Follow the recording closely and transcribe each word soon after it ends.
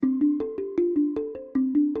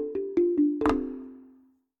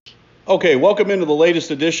Okay, welcome into the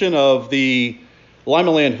latest edition of the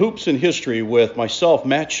Limaland Hoops in History with myself,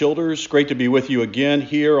 Matt Childers. Great to be with you again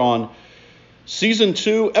here on Season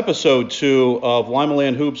 2, Episode 2 of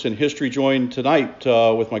Limaland Hoops in History. Joined tonight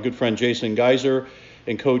with my good friend Jason Geiser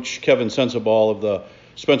and Coach Kevin Sensabaugh of the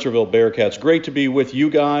Spencerville Bearcats. Great to be with you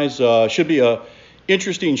guys. Should be a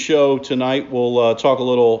interesting show tonight. We'll talk a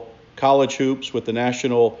little college hoops with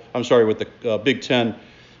the Big Ten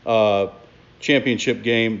championship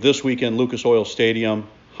game this weekend, Lucas Oil Stadium,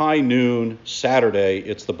 high noon Saturday.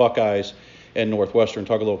 It's the Buckeyes and Northwestern.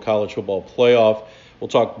 Talk a little college football playoff. We'll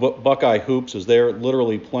talk Buckeye hoops as they're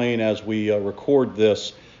literally playing as we record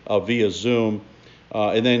this via Zoom,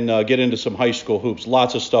 and then get into some high school hoops.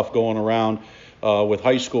 Lots of stuff going around with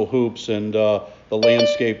high school hoops and the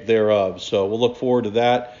landscape thereof. So we'll look forward to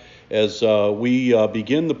that as we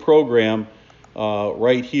begin the program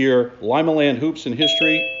right here, Limaland Hoops in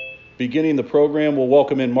History. Beginning the program, we'll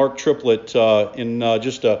welcome in Mark Triplett in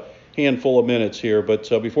just a handful of minutes here. But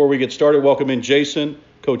before we get started, welcome in Jason,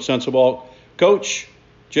 Coach Sensabaugh. Coach,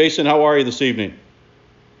 Jason, how are you this evening?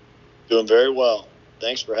 Doing very well.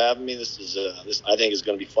 Thanks for having me. This I think is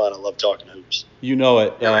going to be fun. I love talking hoops. You know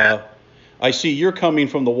it. I see you're coming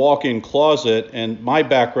from the walk-in closet, and my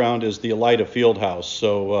background is the Elida Fieldhouse.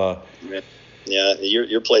 So yeah,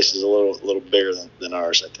 your place is a little bigger than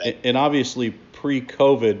ours, I think. And obviously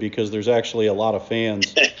pre-COVID, because there's actually a lot of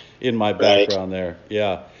fans in my background there.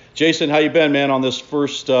 Yeah. Jason, how you been, man, on this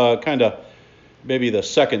first kind of maybe the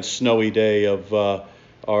second snowy day of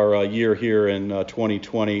our year here in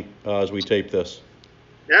 2020 as we tape this?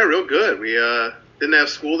 Yeah, real good. We didn't have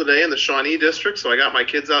school today in the Shawnee district, so I got my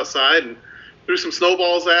kids outside and threw some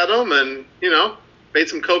snowballs at them and, made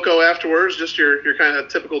some cocoa afterwards. Just your kind of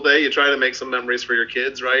typical day. You try to make some memories for your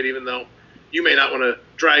kids, right? Even though you may not want to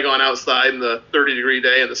drag on outside in the 30-degree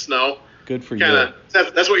day in the snow. Good for you.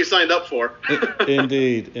 That's what you signed up for.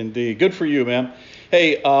 Indeed. Good for you, man.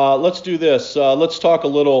 Hey, let's do this. Let's talk a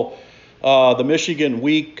little the Michigan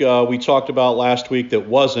week we talked about last week that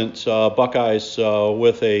wasn't. Buckeyes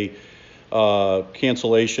with a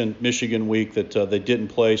cancellation, Michigan week that they didn't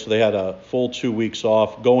play, so they had a full 2 weeks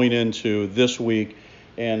off going into this week.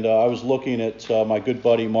 And I was looking at my good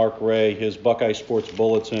buddy Mark Ray, his Buckeye Sports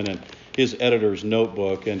Bulletin, and his editor's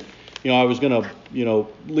notebook. And, I was going to,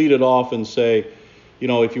 lead it off and say,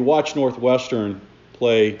 if you watch Northwestern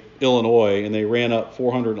play Illinois and they ran up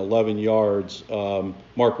 411 yards,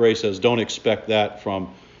 Mark Ray says, don't expect that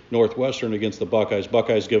from Northwestern against the Buckeyes.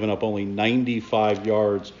 Buckeyes giving up only 95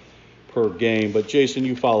 yards per game. But, Jason,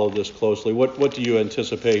 you follow this closely. What do you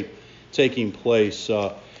anticipate taking place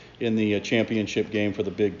in the championship game for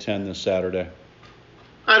the Big Ten this Saturday?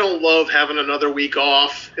 I don't love having another week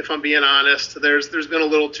off, if I'm being honest. There's been a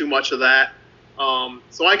little too much of that.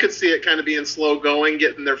 So I could see it kind of being slow going,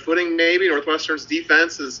 getting their footing maybe. Northwestern's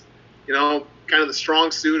defense is, kind of the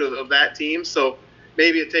strong suit of that team. So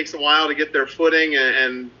maybe it takes a while to get their footing.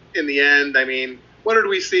 And in the end, what did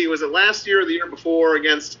we see? Was it last year or the year before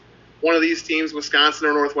against one of these teams, Wisconsin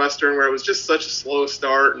or Northwestern, where it was just such a slow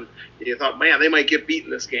start, and you thought, man, they might get beat in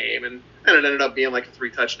this game, and it ended up being like a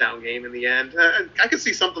 3-touchdown game in the end. I could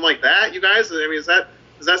see something like that. You guys, does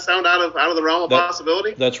that sound out of the realm of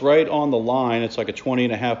possibility? That's right on the line. It's like a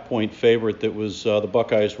 20.5 point favorite that was the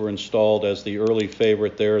Buckeyes were installed as the early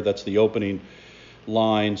favorite there. That's the opening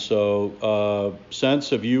line. So,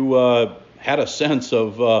 have you had a sense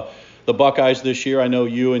of the Buckeyes this year? I know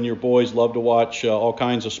you and your boys love to watch all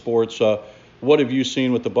kinds of sports. What have you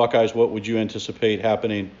seen with the Buckeyes? What would you anticipate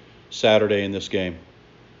happening Saturday in this game?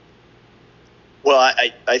 Well,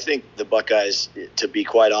 I think the Buckeyes, to be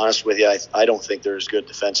quite honest with you, I don't think they're as good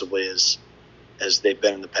defensively as they've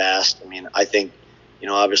been in the past. I think,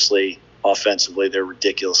 obviously offensively they're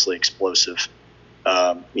ridiculously explosive.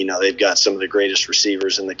 They've got some of the greatest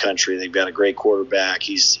receivers in the country. They've got a great quarterback.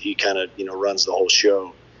 He kind of, runs the whole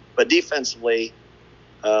show. But defensively,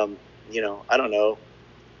 I don't know.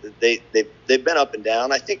 They've been up and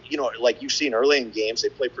down. I think, like you've seen early in games, they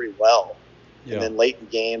play pretty well. Yeah. And then late in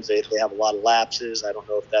games, they have a lot of lapses. I don't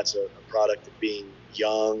know if that's a product of being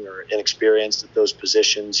young or inexperienced at those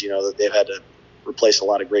positions, that they've had to replace a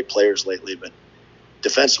lot of great players lately. But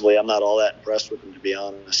defensively, I'm not all that impressed with them, to be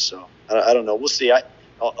honest. So I don't know. We'll see.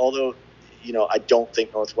 Although, I don't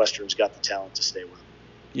think Northwestern's got the talent to stay with them.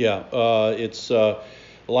 Yeah, it's the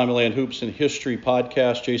Limaland Hoops in History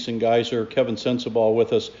podcast. Jason Geiser, Kevin Sensabaugh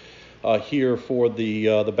with us here for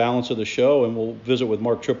the balance of the show, and we'll visit with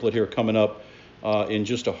Mark Triplett here coming up in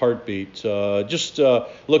just a heartbeat.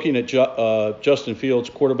 Looking at Justin Fields,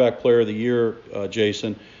 quarterback player of the year,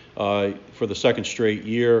 Jason, for the second straight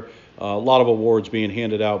year. A lot of awards being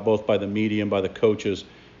handed out both by the media and by the coaches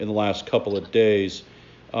in the last couple of days.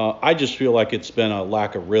 I just feel like it's been a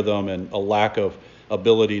lack of rhythm and a lack of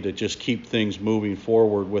ability to just keep things moving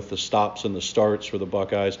forward with the stops and the starts for the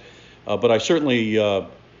Buckeyes. But I certainly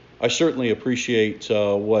appreciate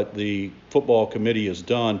what the football committee has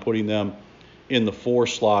done, putting them in the 4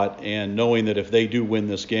 slot and knowing that if they do win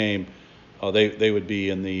this game, they would be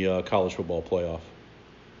in the college football playoff.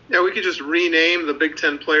 Yeah, we could just rename the Big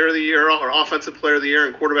Ten Player of the Year or Offensive Player of the Year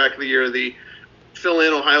and Quarterback of the Year the fill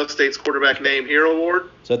in Ohio State's Quarterback Name Hero Award.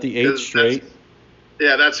 Is that the 8th straight?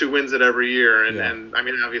 That's who wins it every year. And I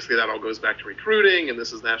mean, obviously that all goes back to recruiting, and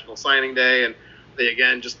this is National Signing Day, and they,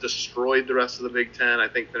 again, just destroyed the rest of the Big Ten. I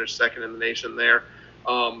think finished second in the nation there.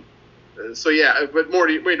 But more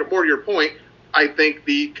to your point, I think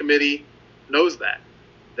the committee knows that.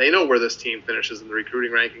 They know where this team finishes in the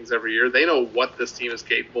recruiting rankings every year. They know what this team is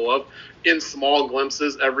capable of in small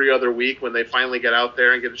glimpses every other week when they finally get out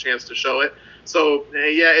there and get a chance to show it. So,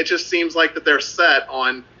 it just seems like that they're set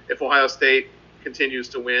on if Ohio State continues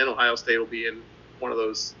to win, Ohio State will be in one of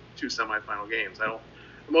those 2 semifinal games.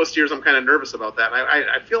 Most years I'm kind of nervous about that.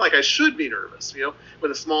 I feel like I should be nervous,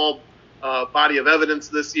 with a small body of evidence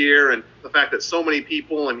this year and the fact that so many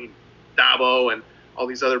people, Dabo and all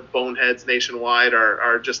these other boneheads nationwide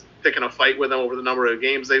are just picking a fight with them over the number of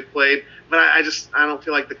games they've played. But I don't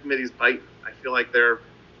feel like the committee's biting. I feel like they're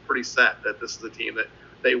pretty set that this is the team that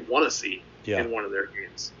they want to see in one of their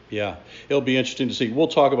games. Yeah, it'll be interesting to see. We'll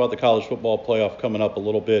talk about the college football playoff coming up a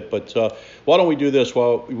little bit, but why don't we do this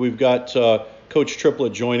while we've got Coach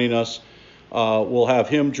Triplett joining us. We'll have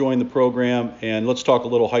him join the program, and let's talk a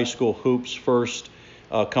little high school hoops first,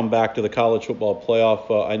 come back to the college football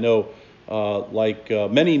playoff. I know like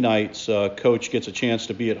many nights, Coach gets a chance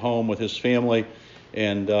to be at home with his family,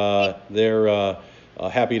 and they're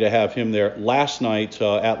happy to have him there. Last night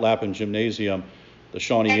at Lapham Gymnasium, the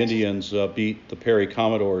Shawnee Indians beat the Perry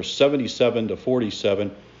Commodores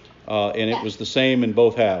 77-47, and it was the same in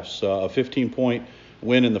both halves. A 15-point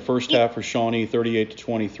win in the first half for Shawnee,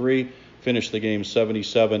 38-23. Finished the game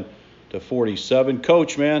 77-47.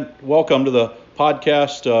 Coach, man, welcome to the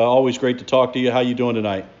podcast. Always great to talk to you. How you doing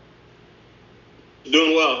tonight?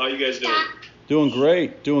 Doing well. How you guys doing? Doing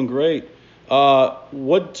great.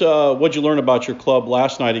 What'd you learn about your club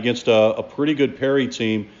last night against a pretty good Perry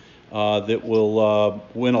team that will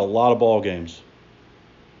win a lot of ball games?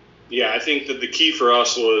 Yeah, I think that the key for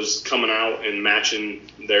us was coming out and matching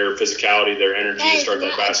their physicality, their energy to start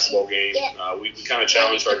that basketball game. We kind of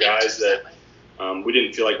challenged our guys that we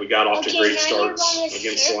didn't feel like we got off to great starts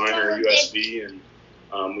against Salina or USB, and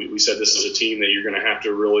we said this is a team that you're going to have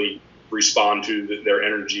to really respond to their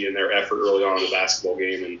energy and their effort early on in the basketball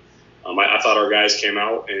game. And I thought our guys came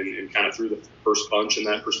out and kind of threw the first punch in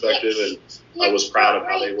that perspective, and I was proud of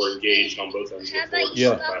how they were engaged on both ends of the floor to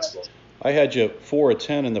start basketball. I had you 4 of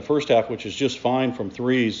 10 in the first half, which is just fine from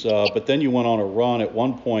threes, but then you went on a run at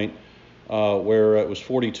one point where it was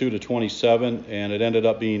 42-27, and it ended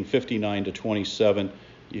up being 59-27.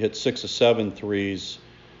 You hit 6 of 7 threes.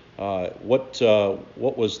 What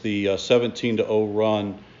was the 17-0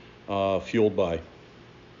 run fueled by?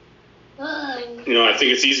 I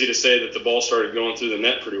think it's easy to say that the ball started going through the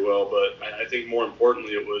net pretty well, but I think more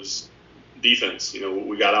importantly it was defense.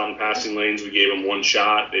 We got out in passing lanes. We gave them one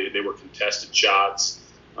shot. They were contested shots.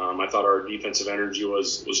 I thought our defensive energy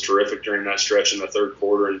was terrific during that stretch in the third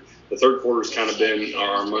quarter. And the third quarter's kind of been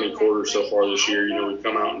our money quarter so far this year. We've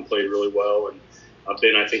come out and played really well, and I've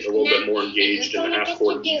been, I think, a little bit more engaged in the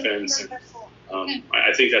half-court defense. And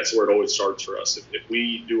I think that's where it always starts for us. If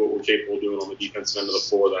we do what we're capable of doing on the defensive end of the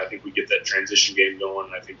floor, then I think we get that transition game going,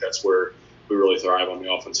 and I think that's where we really thrive on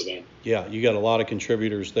the offensive end. Yeah, you got a lot of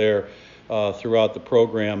contributors there throughout the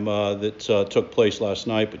program that took place last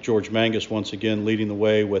night, but George Mangus once again leading the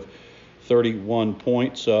way with 31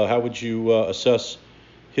 points. How would you assess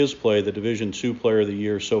his play, the Division II Player of the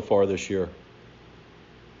Year so far this year?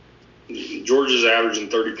 George is averaging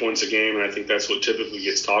 30 points a game, and I think that's what typically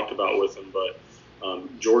gets talked about with him. But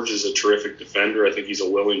George is a terrific defender. I think he's a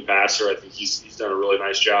willing passer. I think he's done a really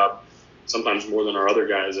nice job, sometimes more than our other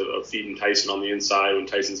guys, of feeding Tyson on the inside when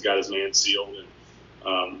Tyson's got his man sealed.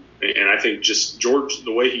 And I think just George,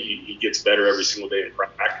 the way he gets better every single day in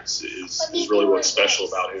practice is really what's special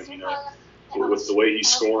about him. With the way he's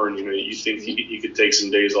scoring, you think he could take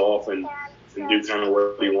some days off and do kind of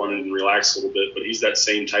what he wanted and relax a little bit. But he's that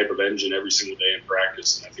same type of engine every single day in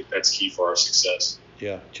practice, and I think that's key for our success.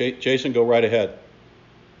 Yeah. Jason, go right ahead.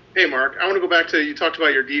 Hey, Mark, I want to go back to, you talked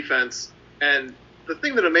about your defense, and the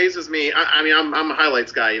thing that amazes me, I'm a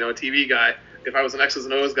highlights guy, a TV guy. If I was an X's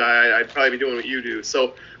and O's guy, I'd probably be doing what you do.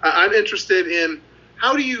 So I'm interested in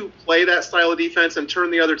how do you play that style of defense and turn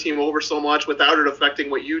the other team over so much without it affecting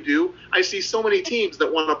what you do? I see so many teams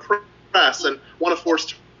that want to press and want to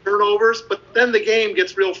force turnovers, but then the game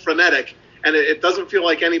gets real frenetic and it doesn't feel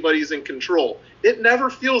like anybody's in control. It never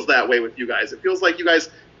feels that way with you guys. It feels like you guys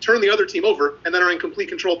turn the other team over and then are in complete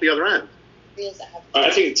control at the other end. I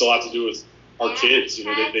think it's a lot to do with our kids.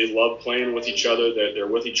 They love playing with each other. They're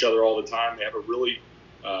with each other all the time. They have a really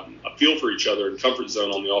a feel for each other and comfort zone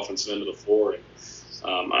on the offensive end of the floor. And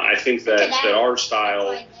I think that our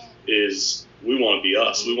style is we want to be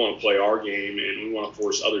us. We want to play our game, and we want to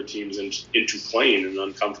force other teams into playing an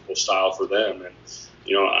uncomfortable style for them. And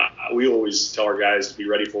we always tell our guys to be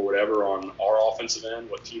ready for whatever on our offensive end.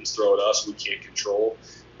 What teams throw at us, we can't control.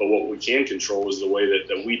 But what we can control is the way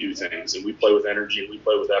that we do things, and we play with energy and we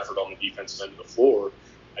play with effort on the defensive end of the floor.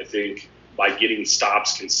 I think by getting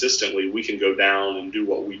stops consistently, we can go down and do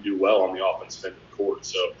what we do well on the offensive end of the court.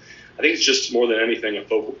 So I think it's just more than anything a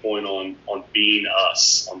focal point on being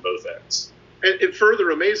us on both ends. And it further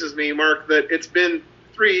amazes me, Mark, that it's been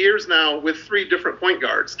 3 years now with 3 different point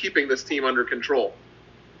guards keeping this team under control.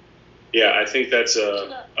 Yeah, I think that's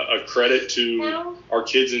a credit to our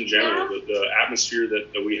kids in general. The atmosphere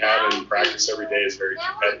that we have in practice every day is very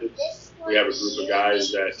competitive. We have a group of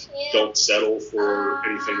guys that don't settle for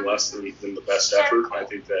anything less than the best effort. I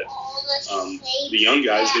think that the young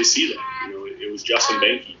guys, they see that. It was Justin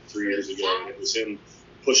Banke 3 years ago, and it was him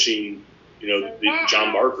pushing,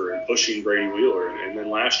 John Barker and pushing Brady Wheeler. And then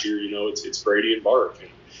last year, it's Brady and Bark. And,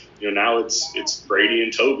 now it's Brady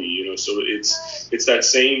and Toby, so it's that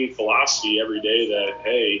same philosophy every day that,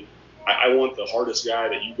 hey, I want the hardest guy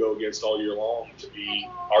that you go against all year long to be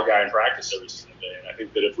our guy in practice every single day. And I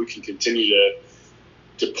think that if we can continue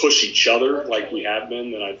to push each other like we have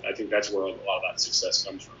been, then I think that's where a lot of that success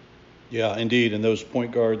comes from. Yeah, indeed. And those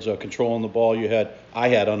point guards controlling the ball, I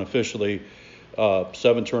had unofficially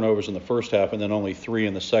 7 turnovers in the first half and then only 3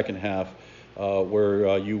 in the second half,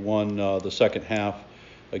 where you won the second half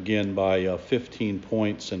again by 15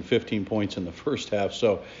 points and 15 points in the first half.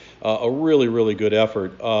 So a really, really good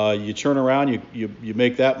effort. You turn around, you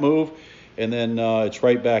make that move, and then it's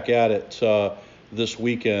right back at it this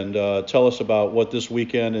weekend. Tell us about what this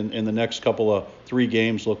weekend and the next couple of 3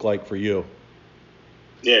 games look like for you.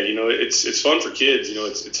 Yeah, it's fun for kids.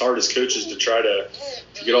 It's hard as coaches to try to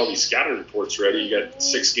get all these scouting reports ready. You got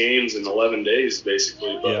 6 games in 11 days,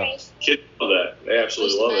 basically. But kids love that. They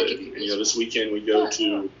absolutely love it. And this weekend we go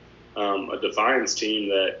to a Defiance team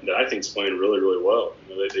that I think is playing really, really well.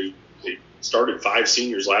 They started 5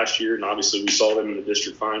 seniors last year, and obviously we saw them in the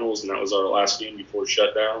district finals, and that was our last game before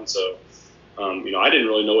shutdown. So, I didn't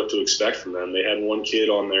really know what to expect from them. They had one kid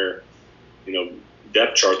on their,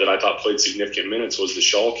 depth chart that I thought played significant minutes. Was the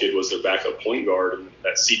Shaw kid was their backup point guard, and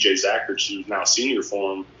that C.J. Zachert, who's now senior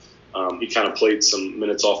for him, he kind of played some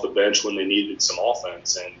minutes off the bench when they needed some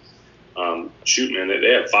offense. And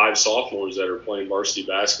they have 5 sophomores that are playing varsity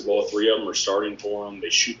basketball. 3 of them are starting for them. They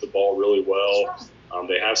shoot the ball really well.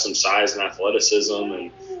 They have some size and athleticism,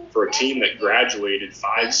 and for a team that graduated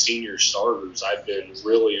 5 senior starters, I've been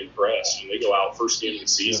really impressed. They go out first game of the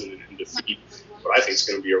season and defeat what I think is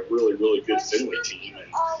going to be a really, really good Findlay team,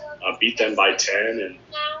 and beat them by 10.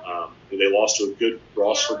 And they lost to a good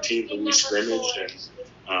Rossford team who we scrimmaged,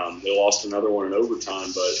 and they lost another one in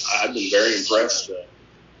overtime. But I've been very impressed. I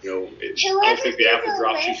don't think the apple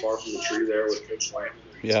dropped too far from the tree there with Coach Lamb.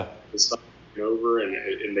 Yeah. It's over,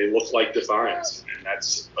 and they look like Defiance, and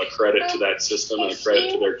that's a credit to that system and a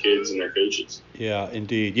credit to their kids and their coaches. Yeah,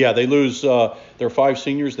 indeed. Yeah, they lose their 5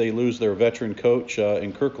 seniors. They lose their veteran coach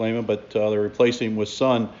in Kirk Lehman, but they're replacing him with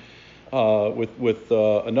son with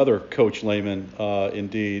another Coach Lehman.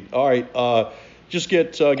 Indeed. All right, just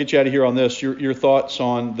get you out of here on this. Your thoughts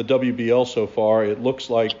on the WBL so far? It looks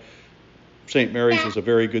like St. Mary's is a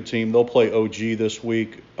very good team. They'll play OG this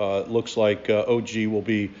week. It looks like OG will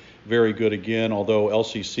be very good again, although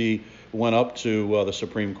LCC went up to the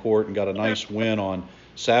Supreme Court and got a nice win on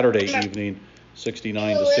Saturday evening,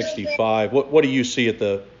 69-65. What do you see at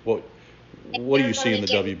what do you see in the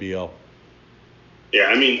WBL?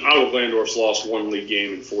 Yeah, Otto Glandorf's lost 1 league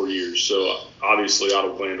game in 4 years, so obviously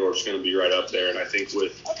Otto Glandorf's going to be right up there. And I think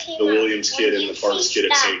with the Williams kid and the Parks kid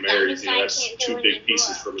at St. Mary's, that's 2 big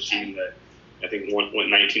pieces from a team that I think went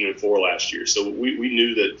 19-4 last year. So we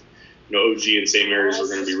knew that OG and St. Mary's were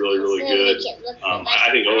going to be really, really good. I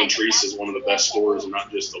think Owen Treese is one of the best scorers, in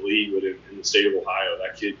not just the league, but in the state of Ohio.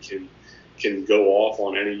 That kid can go off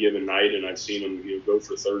on any given night, and I've seen him go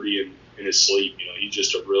for 30 in his sleep. He's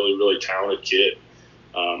just a really, really talented kid.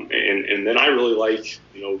 And then I really like,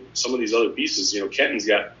 some of these other pieces. Kenton's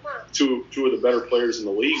got two of the better players in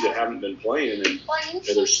the league that haven't been playing, and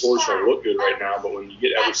their scores don't look good right now. But when you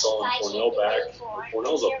get Eversole and Cornell back,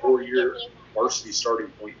 Cornell's a 4-year varsity starting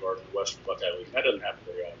point guard in the Western Buckeye League. That doesn't happen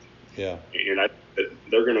very often. Yeah. And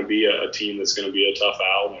they're going to be a team that's going to be a tough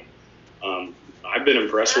out. And I've been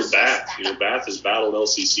impressed with Bath. Bath has battled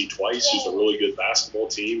LCC twice, who's a really good basketball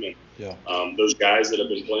team. And those guys that have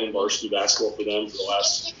been playing varsity basketball for them for the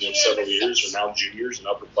last several years are now juniors and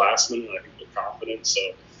upperclassmen, and I think they're confident. So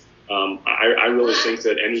I really think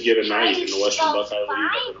that any given night in the Western Buckeye League,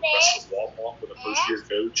 I've been impressed with Walpock with a first-year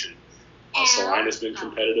coach, and Saline has been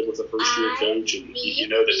competitive with a first-year coach, and you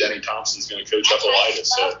know that Denny Thompson's going to coach Appalachian.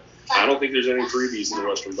 So I don't think there's any freebies in the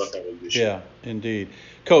Western Buckeye League this year. Yeah, indeed.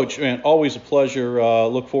 Coach, man, always a pleasure.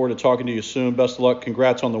 Look forward to talking to you soon. Best of luck.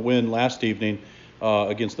 Congrats on the win last evening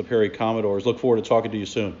against the Perry Commodores. Look forward to talking to you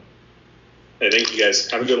soon. Hey, thank you, guys.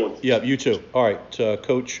 Have a good one. Yeah, you too. All right,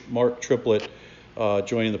 Coach Mark Triplett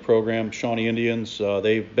joining the program. Shawnee Indians,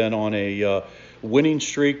 they've been on a winning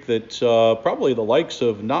streak that probably the likes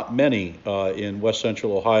of not many in West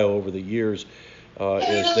Central Ohio over the years,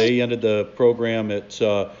 as they ended the program at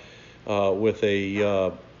with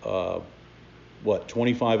a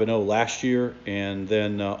 25-0 last year, and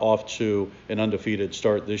then off to an undefeated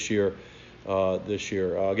start this year. I'll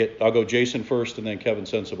go Jason first, and then Kevin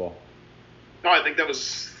Sensabaugh. No, I think that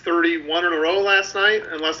was 31 in a row last night,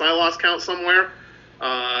 unless I lost count somewhere.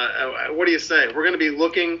 What do you say? We're going to be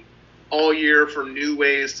looking all year for new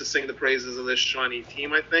ways to sing the praises of this Shawnee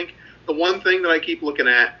team, I think. The one thing that I keep looking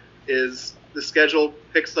at is the schedule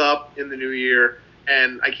picks up in the new year,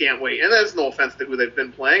 and I can't wait. And that's no offense to who they've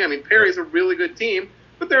been playing. I mean, Perry's a really good team,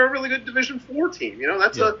 but they're a really good Division IV team.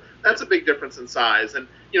 That's a big difference in size. And,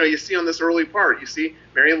 you see on this early part, you see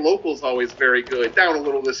Marion Local's always very good, down a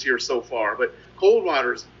little this year so far. But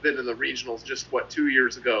Coldwater's been in the regionals just, 2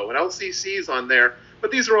 years ago. And LCC's on there. But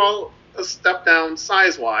these are all a step down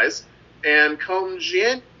size-wise. And come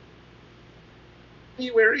January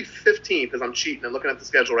 15th, as I'm cheating and looking at the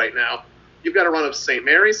schedule right now, you've got a run of St.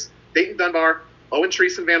 Mary's, Dayton Dunbar, Owen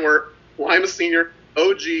Treason Van Wert, Lima Senior,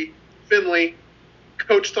 OG, Finley.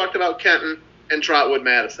 Coach talked about Kenton and Trotwood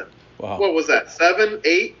Madison. Wow. What was that, 7,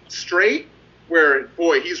 8 straight? Where,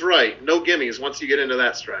 boy, he's right. No gimmies once you get into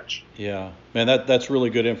that stretch. Yeah, man, that's really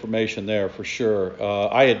good information there for sure.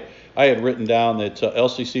 I had written down that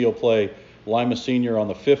LCC will play Lima Senior on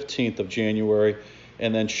the 15th of January,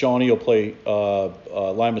 and then Shawnee will play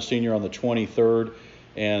Lima Senior on the 23rd,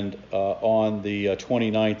 and on the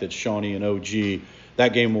 29th it's Shawnee and OG.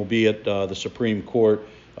 That game will be at the Supreme Court,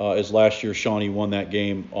 as last year Shawnee won that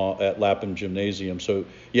game at Lapham Gymnasium. So,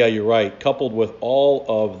 yeah, you're right. Coupled with all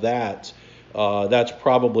of that, that's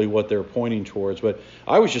probably what they're pointing towards. But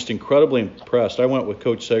I was just incredibly impressed. I went with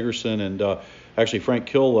Coach Segerson, and actually Frank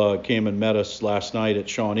Kill came and met us last night at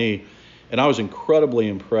Shawnee, and I was incredibly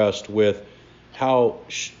impressed with how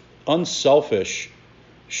unselfish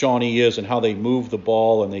Shawnee is and how they move the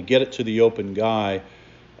ball and they get it to the open guy.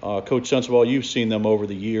 Coach Sensabaugh, you've seen them over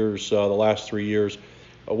the years, the last 3 years.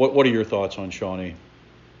 What are your thoughts on Shawnee?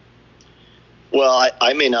 Well,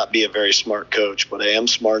 I may not be a very smart coach, but I am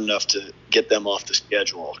smart enough to get them off the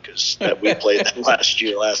schedule because we played them last 2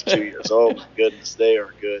 years. Oh, my goodness, they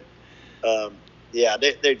are good.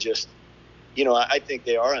 They're just, I think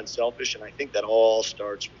they are unselfish, and I think that all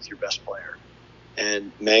starts with your best player.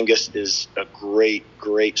 And Mangus is a great,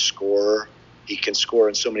 great scorer. He can score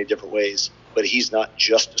in so many different ways, but he's not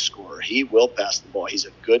just a scorer. He will pass the ball. He's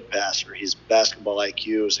a good passer. His basketball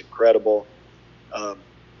IQ is incredible.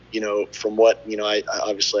 From what, I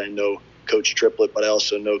obviously I know Coach Triplett, but I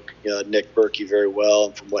also know Nick Berkey very well.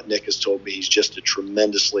 And from what Nick has told me, he's just a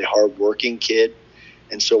tremendously hardworking kid.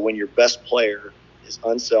 And so when your best player is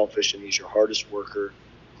unselfish and he's your hardest worker,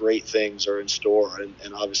 great things are in store.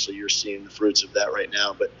 And obviously you're seeing the fruits of that right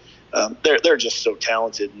now. But they're just so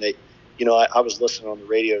talented. And they, I was listening on the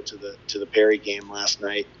radio to the Perry game last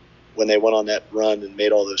night when they went on that run and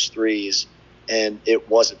made all those threes. And it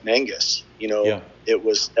wasn't Mangus, It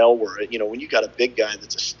was Elwer. When you got a big guy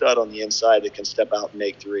that's a stud on the inside that can step out and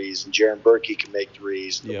make threes, and Jaron Berkey can make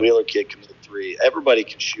threes, the Wheeler kid can make threes, everybody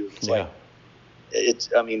can shoot. You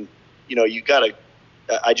got to.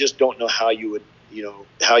 I just don't know how you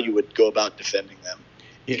would go about defending them,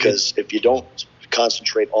 because if you don't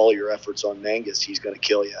concentrate all your efforts on Mangus, he's going to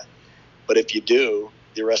kill you. But if you do,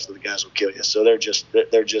 the rest of the guys will kill you. So they're just.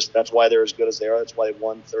 That's why they're as good as they are. That's why they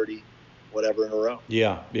won 30. Whatever in a row.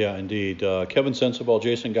 Yeah, indeed. Kevin Sensabaugh,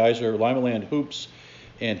 Jason Geiser, Limaland hoops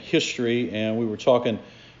and history, and we were talking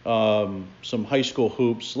some high school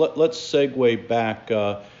hoops. Let's segue back.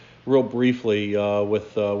 real briefly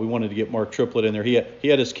with we wanted to get Mark Triplett in there. He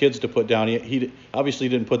had his kids to put down. He obviously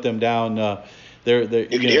didn't put them down. You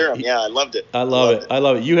can hear them. Yeah, I loved it. I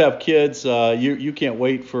love it. You have kids. You can't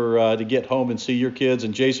wait for to get home and see your kids.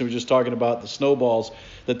 And Jason was just talking about the snowballs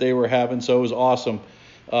that they were having, so it was awesome.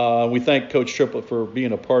 We thank Coach Triplett for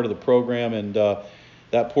being a part of the program, and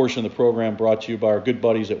that portion of the program brought to you by our good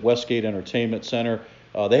buddies at Westgate Entertainment Center.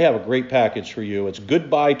 They have a great package for you. It's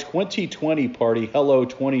Goodbye 2020 Party, Hello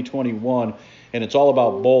 2021, and it's all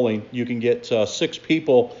about bowling. You can get 6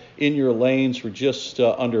 people in your lanes for just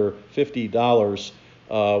under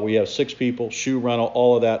 $50. We have 6 people, shoe rental,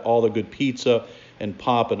 all of that, all the good pizza and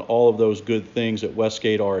pop and all of those good things at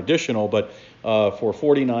Westgate are additional. But for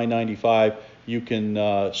 $49.95, you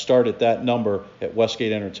can start at that number at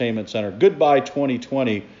Westgate Entertainment Center. Goodbye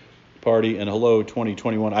 2020 Party and Hello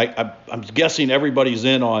 2021. I'm guessing everybody's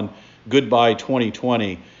in on Goodbye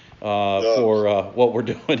 2020 for what we're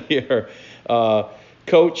doing here.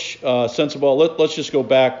 Coach, Sensible, let's just go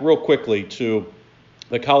back real quickly to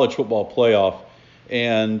the college football playoff.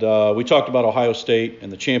 And we talked about Ohio State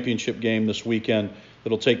and the championship game this weekend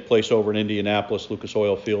that'll take place over in Indianapolis, Lucas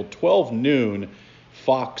Oil Field. 12 noon,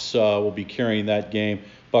 Fox will be carrying that game.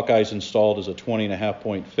 Buckeyes installed as a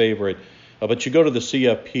 20.5-point favorite. But you go to the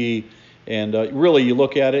CFP, and really you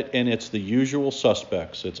look at it, and it's the usual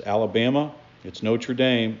suspects. It's Alabama, it's Notre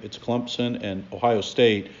Dame, it's Clemson, and Ohio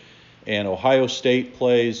State. And Ohio State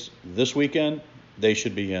plays this weekend, they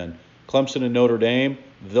should be in. Clemson and Notre Dame,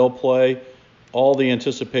 they'll play. All the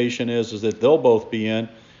anticipation is that they'll both be in.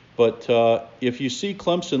 But if you see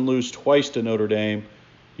Clemson lose twice to Notre Dame,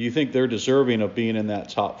 do you think they're deserving of being in that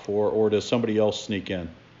top 4, or does somebody else sneak in?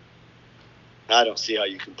 I don't see how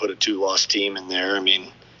you can put a 2-loss team in there. I mean,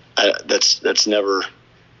 it's never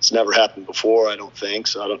happened before, I don't think.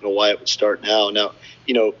 So I don't know why it would start now. Now,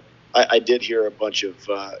 I did hear a bunch of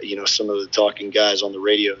some of the talking guys on the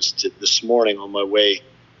radios this morning on my way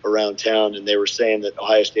around town, and they were saying that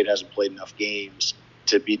Ohio State hasn't played enough games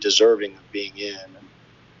to be deserving of being in.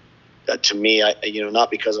 And to me, not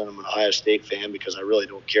because I'm an Ohio State fan, because I really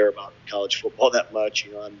don't care about college football that much.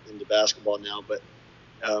 I'm into basketball now, but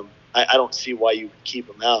I don't see why you would keep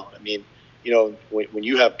them out. I mean, when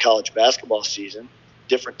you have college basketball season,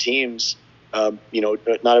 different teams, not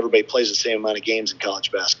everybody plays the same amount of games in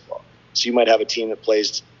college basketball. So you might have a team that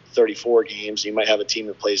plays 34 games. You might have a team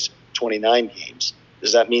that plays 29 games.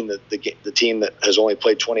 Does that mean that the team that has only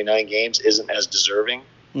played 29 games isn't as deserving?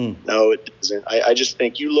 No, it doesn't. I just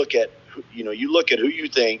think you look at who you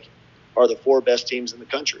think are the 4 best teams in the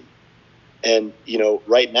country. And,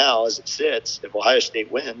 right now, as it sits, if Ohio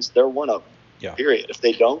State wins, they're one of them, yeah. Period. If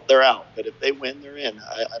they don't, they're out. But if they win, they're in.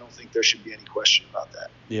 I don't think there should be any question about that.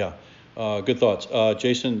 Yeah. Good thoughts.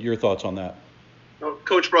 Jason, your thoughts on that? Well,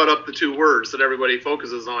 Coach brought up the 2 words that everybody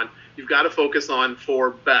focuses on. You've got to focus on 4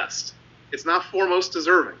 best. It's not 4 most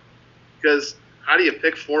deserving, because how do you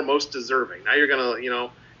pick 4 most deserving? Now you're going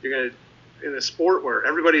to, in a sport where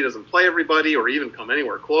everybody doesn't play everybody or even come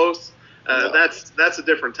anywhere close, that's a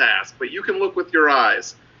different task. But you can look with your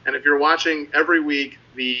eyes, and if you're watching every week,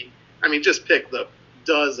 just pick the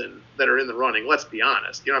dozen that are in the running. Let's be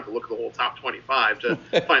honest. You don't have to look at the whole top 25 to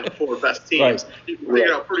find the 4 best teams. Right. You can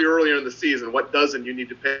figure out pretty early in the season what dozen you need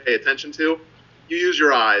to pay attention to. You use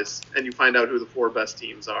your eyes, and you find out who the 4 best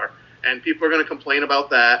teams are. And people are going to complain about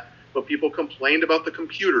that, but people complained about the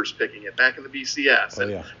computers picking it back in the BCS.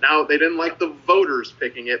 And now they didn't like the voters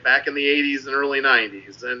picking it back in the 80s and early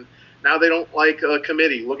 90s. And now they don't like a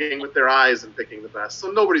committee looking with their eyes and picking the best. So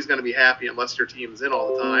nobody's going to be happy unless your team's in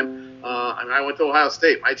all the time. I went to Ohio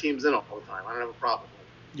State. My team's in all the time. I don't have a problem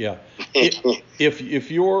with it. Yeah. if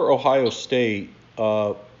you're Ohio State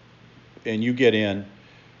and you get in,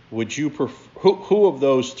 would you prefer who of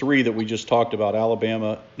those 3 that we just talked about,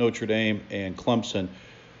 Alabama, Notre Dame, and Clemson,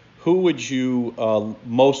 who would you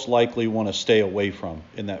most likely want to stay away from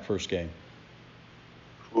in that first game?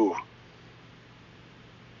 Ooh.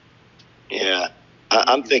 Yeah.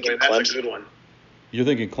 I'm thinking Clemson. That's a good one. You're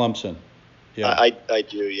thinking Clemson. Yeah. I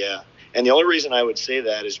do, yeah. And the only reason I would say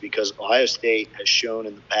that is because Ohio State has shown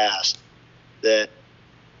in the past that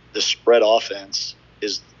the spread offense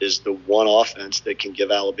is the one offense that can give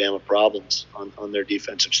Alabama problems on their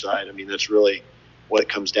defensive side. I mean, that's really what it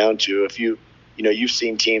comes down to. If you've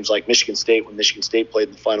seen teams like Michigan State, when Michigan State played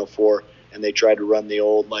in the Final Four and they tried to run the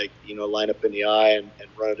old, line up in the eye and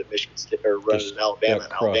run it at Michigan State or run it at Alabama.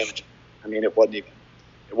 And Alabama, I mean, it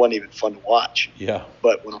wasn't even fun to watch. Yeah.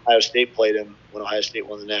 But when Ohio State played him, when Ohio State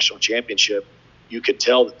won the national championship, you could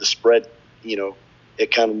tell that the spread,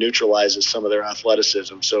 it kind of neutralizes some of their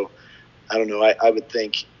athleticism. So I don't know. I would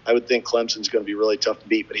think Clemson's going to be really tough to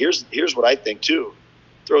beat. But here's what I think too.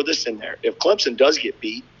 throw this in there. If Clemson does get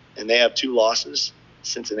beat and they have 2 losses,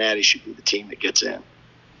 Cincinnati should be the team that gets in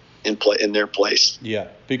their place. Yeah,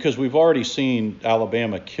 because we've already seen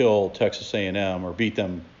Alabama kill Texas A&M or beat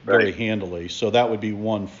them very handily, so that would be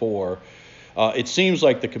 1-4. It seems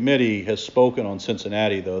like the committee has spoken on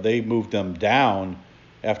Cincinnati, though. They moved them down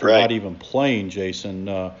after not even playing,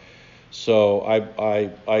 Jason. So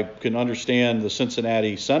I can understand the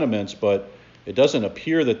Cincinnati sentiments, but it doesn't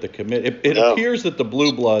appear that the committee – it appears that the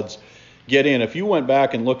Blue Bloods get in. If you went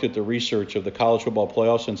back and looked at the research of the college football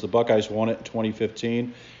playoffs since the Buckeyes won it in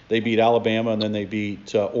 2015, they beat Alabama and then they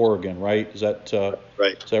beat Oregon, right? Is that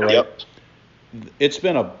right? Is that right? Yep. It's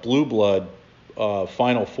been a Blue Blood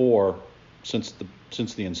Final Four since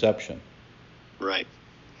the inception. Right.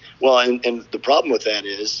 Well, and the problem with that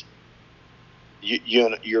is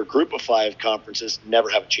your group of 5 conferences never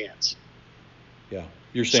have a chance. Yeah.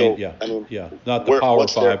 You're saying, not the Power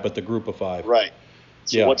 5, but the group of 5. Right.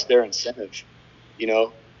 So what's their incentive?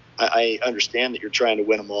 I understand that you're trying to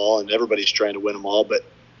win them all, and everybody's trying to win them all, but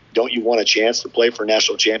don't you want a chance to play for a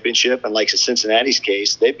national championship? And like in Cincinnati's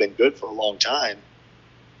case, they've been good for a long time.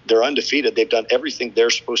 They're undefeated. They've done everything they're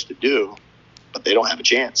supposed to do, but they don't have a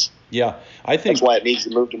chance. Yeah, I think that's why it needs to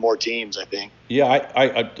move to more teams, I think. Yeah,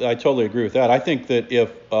 I totally agree with that. I think that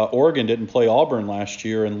if Oregon didn't play Auburn last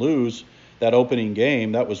year and lose that opening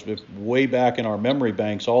game, that was way back in our memory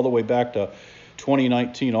banks, all the way back to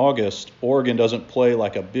 2019 August. Oregon doesn't play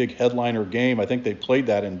like a big headliner game. I think they played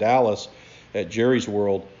that in Dallas at Jerry's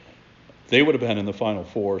World. They would have been in the Final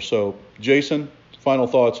Four. So, Jason, final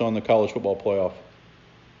thoughts on the college football playoff?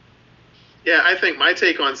 Yeah, I think my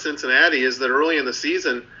take on Cincinnati is that early in the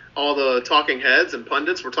season, all the talking heads and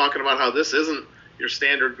pundits were talking about how this isn't your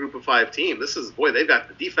standard group of 5 team. This is, they've got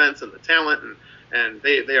the defense and the talent, and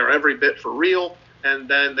they are every bit for real. And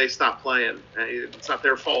then they stopped playing. It's not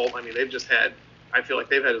their fault. I mean, I feel like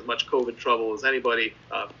they've had as much COVID trouble as anybody.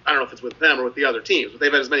 I don't know if it's with them or with the other teams, but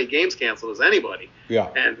they've had as many games canceled as anybody. Yeah.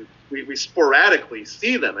 And we sporadically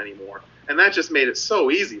see them anymore. And that just made it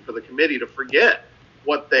so easy for the committee to forget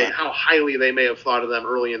how highly they may have thought of them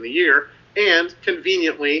early in the year, and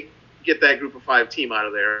conveniently get that group of 5 team out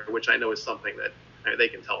of there, which I know is something that they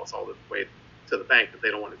can tell us all the way to the bank that they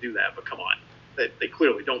don't want to do that. But come on. They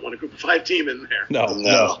clearly don't want a group of 5 team in there.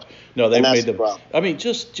 No. They've made them. I mean,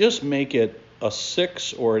 just make it a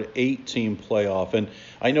 6 or an 8 team playoff. And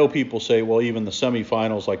I know people say, well, even the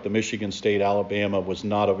semifinals, like the Michigan State Alabama, was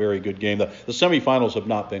not a very good game. The semifinals have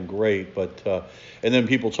not been great, but and then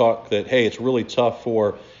people talk that, hey, it's really tough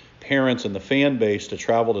for parents and the fan base to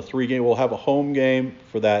travel to 3 games. We'll have a home game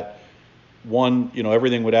for that one.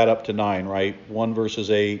 Everything would add up to 9, right? 1 versus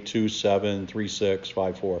 8, 2, 7, 3, 6,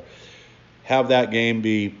 5, 4. Have that game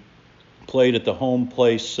be played at the home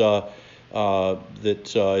place that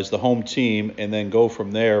is the home team, and then go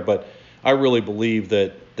from there. But I really believe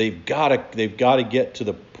that they've got to get to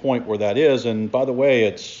the point where that is. And by the way,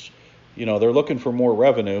 it's they're looking for more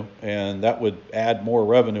revenue, and that would add more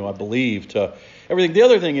revenue, I believe, to everything. The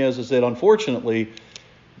other thing is that unfortunately,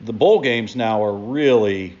 the bowl games now are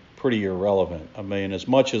really pretty irrelevant. I mean, as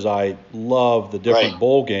much as I love the different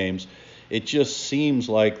bowl games, it just seems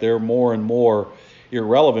like they're more and more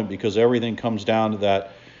irrelevant because everything comes down to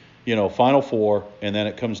that, Final Four, and then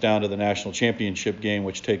it comes down to the national championship game,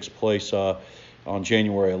 which takes place on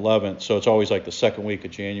January 11th. So it's always like the second week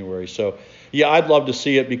of January. So, yeah, I'd love to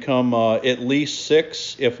see it become at least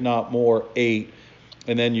 6, if not more, 8,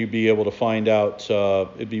 and then you'd be able to find out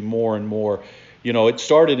it'd be more and more. It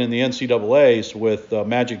started in the NCAAs with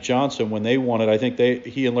Magic Johnson when they won it. I think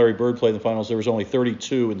he and Larry Bird played in the finals. There was only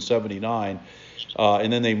 32 in 79,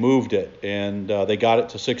 and then they moved it, and they got it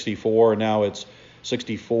to 64, and now it's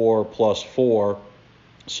 64 plus 4.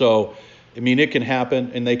 So, I mean, it can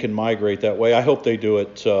happen, and they can migrate that way. I hope they do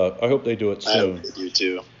it. I hope they do it soon. I hope they do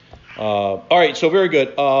too. All right, so very good.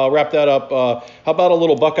 Wrap that up. How about a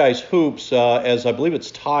little Buckeyes hoops? As I believe it's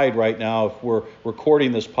tied right now. If we're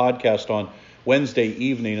recording this podcast on Wednesday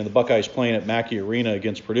evening, and the Buckeyes playing at Mackey Arena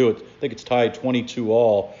against Purdue. I think it's tied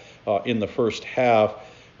 22-all in the first half.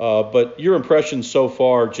 But your impressions so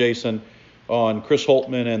far, Jason, on Chris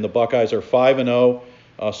Holtmann and the Buckeyes are 5-0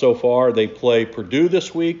 so far. They play Purdue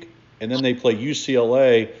this week, and then they play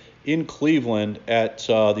UCLA in Cleveland at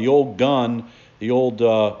the old Gun, the old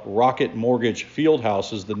Rocket Mortgage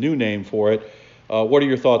Fieldhouse is the new name for it. What are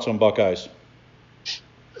your thoughts on Buckeyes?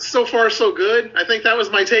 So far, so good. I think that was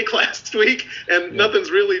my take last week, and nothing's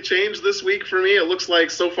really changed this week for me. It looks like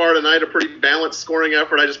so far tonight a pretty balanced scoring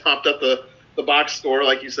effort. I just popped up the box score.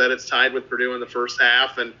 Like you said, it's tied with Purdue in the first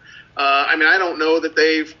half. And, I don't know that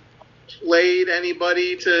they've played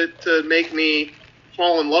anybody to make me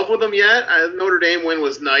fall in love with them yet. Notre Dame win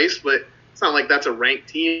was nice, but it's not like that's a ranked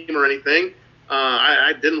team or anything.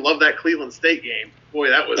 I didn't love that Cleveland State game. Boy,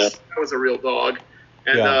 that was a real dog.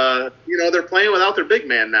 And they're playing without their big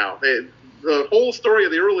man now. The whole story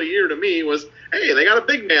of the early year to me was, hey, they got a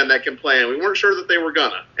big man that can play, and we weren't sure that they were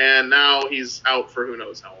gonna. And now he's out for who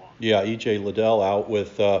knows how long. Yeah, E.J. Liddell out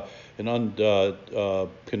with an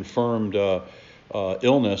unconfirmed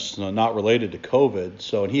illness not related to COVID.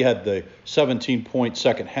 So, and he had the 17-point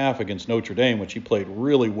second half against Notre Dame, which he played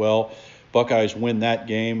really well. Buckeyes win that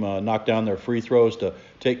game, knock down their free throws to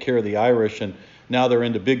take care of the Irish, and now they're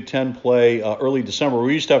into Big Ten play early December.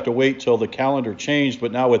 We used to have to wait till the calendar changed,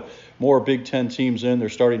 but now with more Big Ten teams in, they're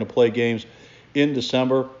starting to play games in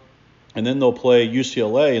December, and then they'll play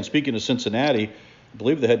UCLA. And speaking of Cincinnati, I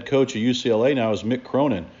believe the head coach of UCLA now is Mick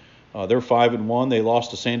Cronin. They're 5-1. They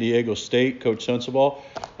lost to San Diego State, Coach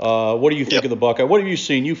Sensabaugh. What do you think of the Buckeye? What have you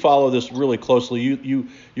seen? You follow this really closely.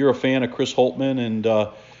 You're a fan of Chris Holtmann and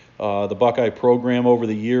the Buckeye program over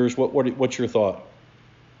the years. What's your thought?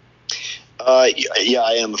 Yeah,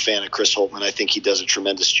 I am a fan of Chris Holtmann. I think he does a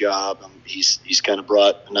tremendous job. He's kind of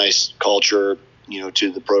brought a nice culture,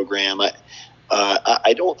 to the program.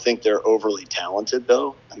 I don't think they're overly talented,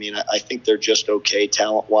 though. I mean, I think they're just okay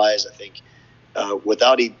talent-wise. I think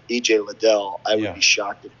without E.J. Liddell, I would be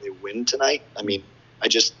shocked if they win tonight. I mean,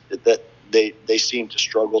 they seem to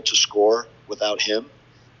struggle to score without him.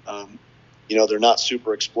 They're not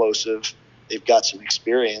super explosive. They've got some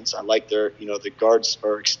experience. I like their, the guards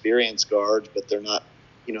are experienced guards, but they're not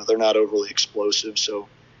overly explosive. So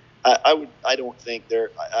I don't think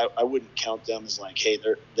I wouldn't count them as like, hey,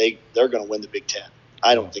 they're going to win the Big Ten.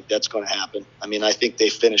 I don't think that's going to happen. I mean, I think they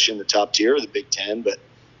finish in the top tier of the Big Ten, but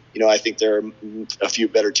I think there are a few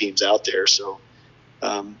better teams out there. So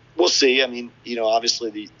we'll see. I mean, obviously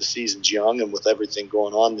the season's young, and with everything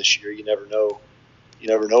going on this year, you never know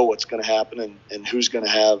what's going to happen and who's going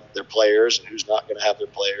to have their players and who's not going to have their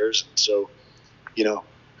players. And so,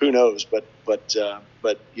 who knows? But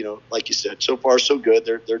like you said, so far so good.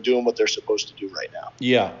 They're doing what they're supposed to do right now.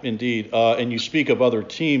 Yeah, indeed. And you speak of other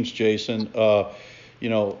teams, Jason.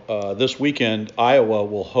 This weekend Iowa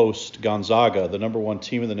will host Gonzaga, the number 1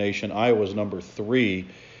 team in the nation. Iowa's number 3,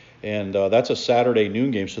 and that's a Saturday noon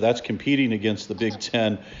game. So that's competing against the Big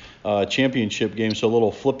Ten championship game. So a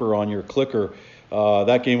little flipper on your clicker.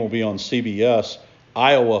 That game will be on CBS.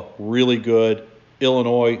 Iowa, really good.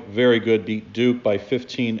 Illinois, very good. Beat Duke by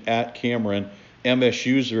 15 at Cameron.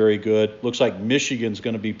 MSU's very good. Looks like Michigan's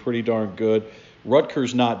going to be pretty darn good.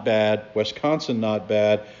 Rutgers not bad. Wisconsin not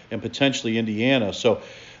bad. And potentially Indiana. So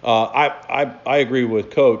I agree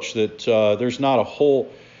with Coach that there's not a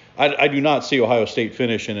whole – I do not see Ohio State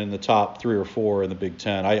finishing in the top 3 or 4 in the Big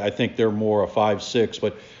Ten. I think they're more a 5-6,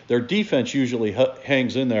 but their defense usually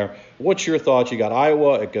hangs in there. What's your thoughts? You got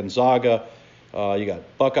Iowa at Gonzaga. You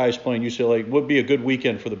got Buckeyes playing UCLA. Would be a good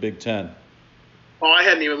weekend for the Big Ten. Oh, I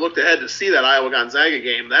hadn't even looked ahead to see that Iowa-Gonzaga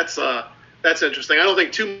game. That's interesting. I don't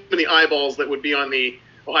think too many eyeballs that would be on the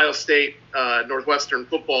Ohio State Northwestern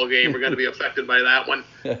football game are going to be affected by that one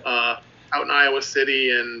out in Iowa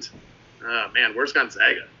City. And, where's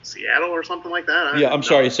Gonzaga? Seattle or something like that? I'm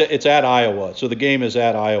sorry. It's at Iowa. So the game is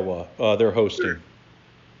at Iowa. They're hosting. Sure.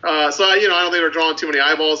 I don't think they're drawing too many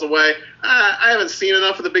eyeballs away. I haven't seen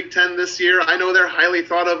enough of the Big Ten this year. I know they're highly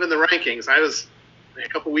thought of in the rankings. A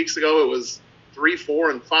couple weeks ago, it was 3,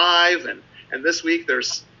 4, and 5, and this week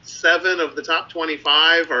there's 7 of the top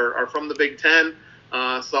 25 are from the Big Ten.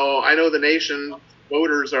 So I know the nation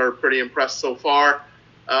voters are pretty impressed so far.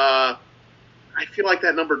 I feel like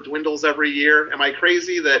that number dwindles every year. Am I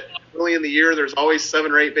crazy that early in the year there's always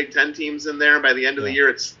 7 or 8 Big Ten teams in there? By the end of the year,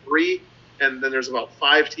 it's 3. And then there's about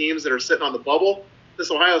 5 teams that are sitting on the bubble. This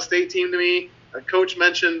Ohio State team, to me, a coach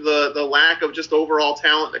mentioned the lack of just overall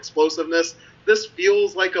talent and explosiveness. This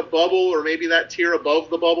feels like a bubble, or maybe that tier above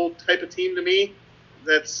the bubble type of team to me.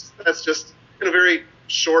 That's just in a very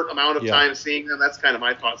short amount of time seeing them. That's kind of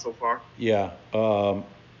my thought so far. Yeah.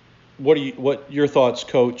 What your thoughts,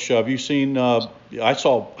 Coach? Have you seen? I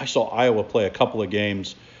saw Iowa play a couple of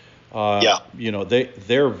games.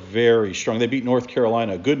 They're very strong. They beat North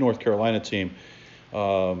Carolina, a good North Carolina team,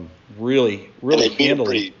 really and they beat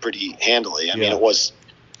handily. Them pretty handily. I mean, it was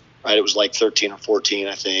like 13 or 14,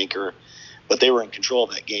 I think, but they were in control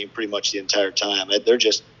of that game pretty much the entire time. They're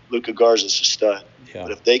just Luka Garza's a stud. Yeah.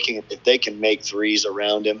 But if they can make threes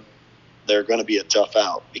around him, they're going to be a tough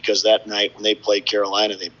out, because that night when they played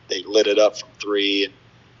Carolina, they lit it up from 3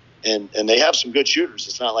 and they have some good shooters.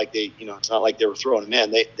 It's not like they were throwing them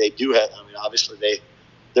in. They do have. I mean, obviously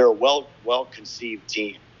they're a well conceived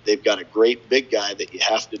team. They've got a great big guy that you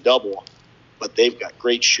have to double, but they've got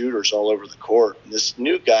great shooters all over the court. And this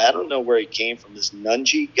new guy, I don't know where he came from, this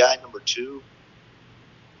Nunji guy, number 2.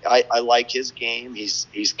 I like his game. He's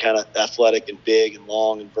kind of athletic and big and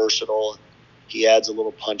long and versatile. And he adds a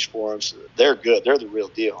little punch for him. So they're good. They're the real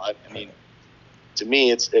deal. I mean, to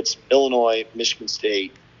me, it's Illinois, Michigan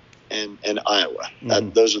State, and Iowa.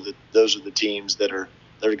 Mm-hmm. Those are the teams that are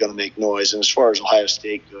going to make noise. And as far as Ohio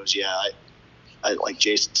State goes, yeah, I like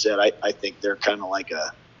Jason said, I think they're kind of like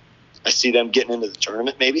I see them getting into the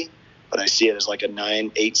tournament maybe, but I see it as like a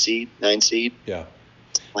 9 seed. Yeah.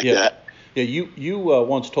 That. Yeah, you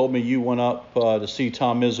once told me you went up to see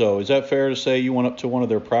Tom Izzo. Is that fair to say you went up to one of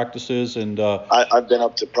their practices? And I've been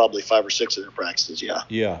up to probably 5 or 6 of their practices. Yeah.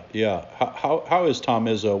 Yeah. How is Tom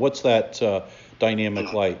Izzo? What's that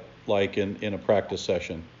dynamic like in a practice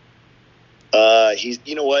session? He's,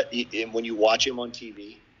 you know what? When you watch him on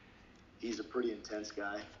TV, he's a pretty intense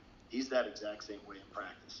guy. He's that exact same way in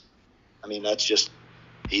practice. I mean, that's just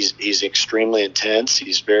he's extremely intense.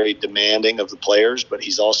 He's very demanding of the players, but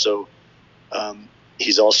he's also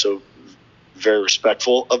very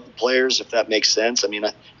respectful of the players, if that makes sense. I mean,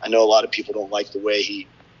 I know a lot of people don't like the way he,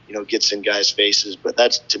 gets in guys' faces, but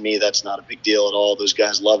to me, that's not a big deal at all. Those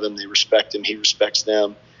guys love him. They respect him. He respects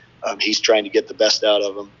them. He's trying to get the best out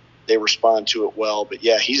of them. They respond to it well. But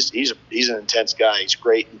yeah, he's an intense guy. He's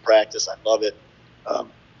great in practice. I love it.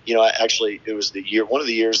 It was one of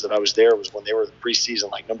the years that I was there was when they were the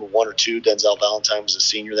preseason, like number 1 or 2. Denzel Valentine was a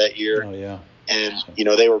senior that year. Oh yeah. And,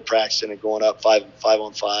 they were practicing and going up 5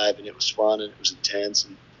 on 5, and it was fun and it was intense.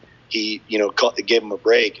 And he, gave him a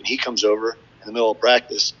break, and he comes over in the middle of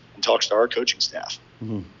practice and talks to our coaching staff.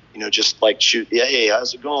 Mm-hmm. Just like, shoot, yeah, hey,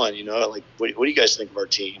 how's it going? Like, what do you guys think of our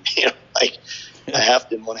team? I half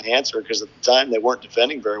didn't want to answer because at the time they weren't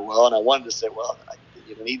defending very well, and I wanted to say, well,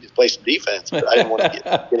 you need to play some defense, but I didn't want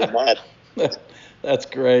to get him mad. That's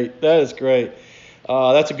great. That is great.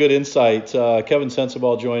 That's a good insight. Kevin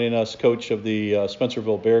Sensabaugh joining us, coach of the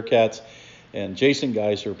Spencerville Bearcats, and Jason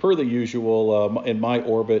Geyser, per the usual, in my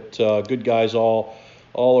orbit. Good guys all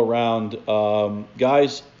around.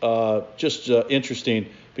 Guys, just interesting,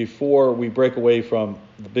 before we break away from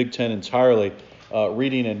the Big Ten entirely,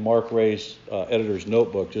 reading in Mark Ray's editor's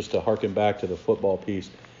notebook, just to harken back to the football piece,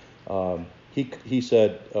 he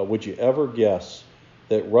said, would you ever guess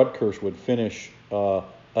that Rutgers would finish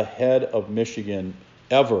ahead of Michigan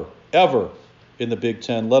ever in the Big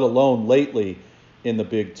Ten, let alone lately in the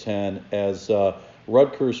Big Ten, as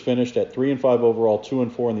Rutgers finished at 3-5 overall,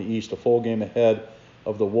 2-4 in the East, a full game ahead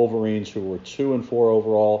of the Wolverines, who were 2-4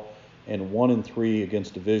 overall and 1-3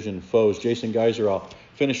 against division foes. Jason Geyser, I'll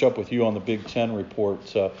finish up with you on the Big Ten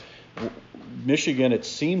report. Michigan, it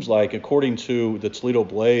seems like, according to the Toledo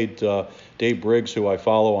Blade, Dave Briggs, who I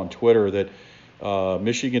follow on Twitter, that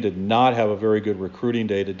Michigan did not have a very good recruiting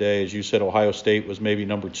day today. As you said, Ohio State was maybe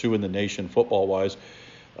number 2 in the nation football-wise,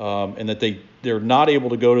 and that they're not able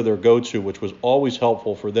to go to their go-to, which was always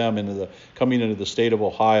helpful for them coming into the state of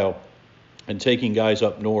Ohio and taking guys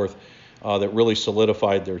up north that really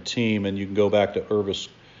solidified their team. And you can go back to Elvis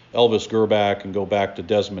Gerbach and go back to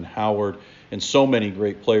Desmond Howard and so many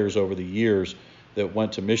great players over the years that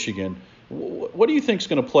went to Michigan. What do you think is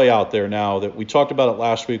going to play out there now that we talked about it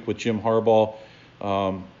last week with Jim Harbaugh?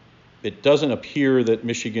 It doesn't appear that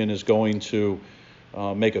Michigan is going to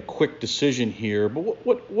make a quick decision here, but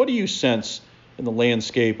what do you sense in the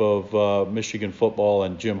landscape of Michigan football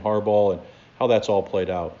and Jim Harbaugh and how that's all played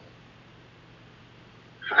out?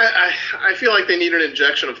 I feel like they need an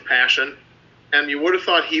injection of passion, and you would have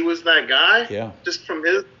thought he was that guy, just from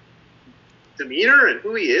his demeanor and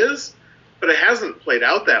who he is, but it hasn't played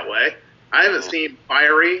out that way. I haven't seen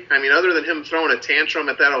fiery. I mean, other than him throwing a tantrum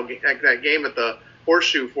at that game at the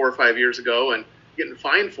Horseshoe 4 or 5 years ago and getting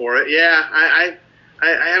fined for it. Yeah, I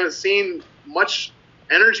haven't seen much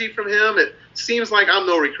energy from him. It seems like I'm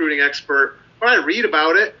no recruiting expert, but I read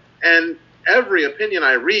about it, and every opinion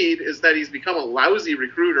I read is that he's become a lousy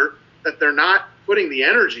recruiter, that they're not putting the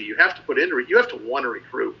energy you have to put into it. You have to want to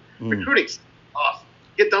recruit. Recruiting's tough.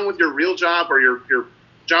 Get done with your real job or your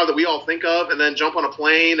job that we all think of, and then jump on a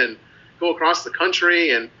plane and go across the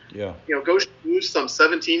country and go schmooze some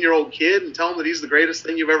 17-year-old kid and tell him that he's the greatest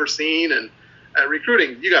thing you've ever seen. And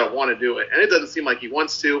recruiting, you got to want to do it, and it doesn't seem like he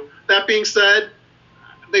wants to. That being said,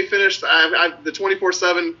 they finished the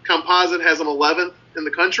 24/7 composite has them 11th in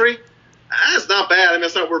the country. That's not bad. I mean,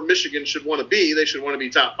 that's not where Michigan should want to be. They should want to be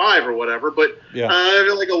top 5 or whatever. But I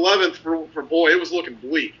feel like 11th for boy, it was looking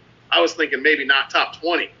bleak. I was thinking maybe not top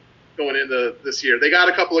 20 going into this year. They got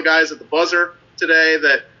a couple of guys at the buzzer today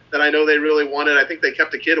that I know they really wanted. I think they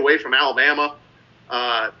kept a kid away from Alabama.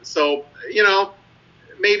 So,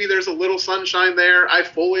 maybe there's a little sunshine there. I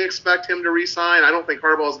fully expect him to re-sign. I don't think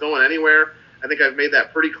Harbaugh's going anywhere. I think I've made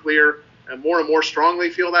that pretty clear, and more strongly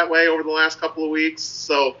feel that way over the last couple of weeks.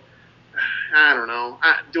 So I don't know.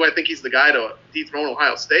 Do I think he's the guy to dethrone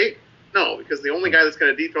Ohio State? No, because the only guy that's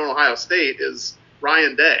going to dethrone Ohio State is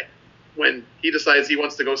Ryan Day when he decides he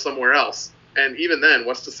wants to go somewhere else. And even then,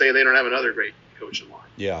 what's to say they don't have another great coach in line?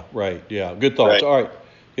 Yeah, right. Yeah, good thoughts. Right. All right.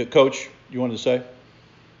 Yeah, Coach, you wanted to say?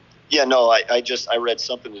 Yeah, no, I read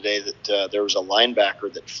something today that there was a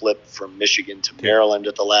linebacker that flipped from Michigan to Maryland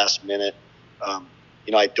at the last minute.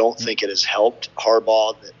 I don't think it has helped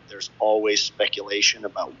Harbaugh that there's always speculation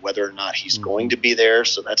about whether or not he's going to be there.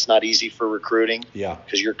 So that's not easy for recruiting. Yeah.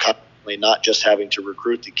 Because you're constantly not just having to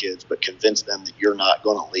recruit the kids, but convince them that you're not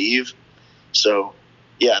going to leave. So,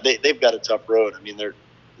 yeah, they've got a tough road. I mean, they're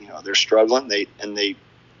struggling. They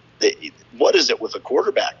what is it with a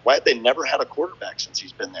quarterback? Why have they never had a quarterback since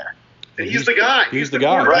he's been there? And he's the guy. He's the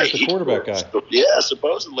guy. quarterback. He's the quarterback guy. Yeah,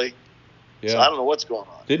 supposedly. Yeah. So I don't know what's going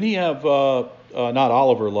on. Didn't he have not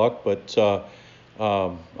Oliver Luck, but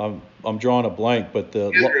I'm drawing a blank, but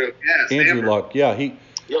Andrew Luck. Yeah,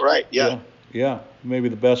 You're right. Yeah, maybe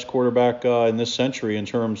the best quarterback in this century in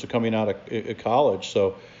terms of coming out of college.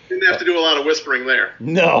 So didn't have to do a lot of whispering there.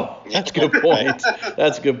 no, that's a good point.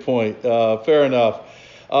 That's a good point. Fair enough.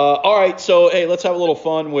 All right, so hey, let's have a little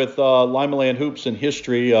fun with Limaland Hoops and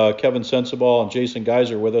History. Kevin Sensabaugh and Jason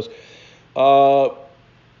Geiser with us.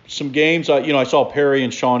 Some games, I saw Perry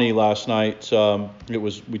and Shawnee last night.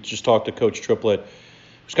 We just talked to Coach Triplett.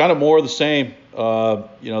 It's kind of more of the same.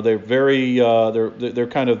 They're very they're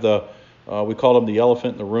kind of the we called them the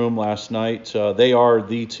elephant in the room last night. They are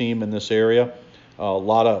the team in this area. A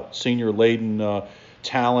lot of senior laden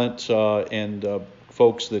talent and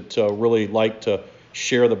folks that really like to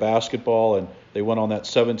share the basketball, and they went on that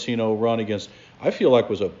 17-0 run against, I feel like,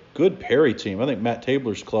 was a good Perry team. I think Matt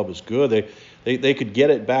Tabler's club is good. They could get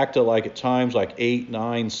it back to at times 8,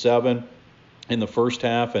 9, 7 in the first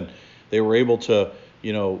half, and they were able to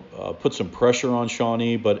put some pressure on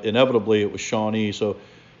Shawnee, but inevitably it was Shawnee. So,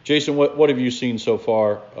 Jason, what have you seen so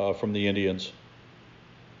far from the Indians?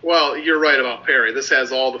 Well, you're right about Perry. This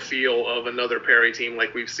has all the feel of another Perry team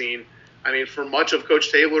like we've seen. I mean, for much of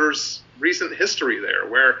Coach Tabler's recent history there,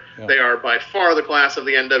 where they are by far the class of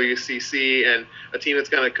the NWCC and a team that's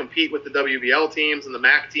going to compete with the WBL teams and the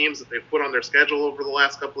MAC teams that they've put on their schedule over the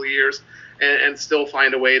last couple of years, and still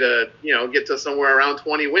find a way to get to somewhere around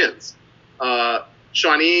 20 wins.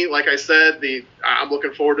 Shawnee, like I said, I'm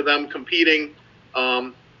looking forward to them competing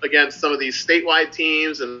against some of these statewide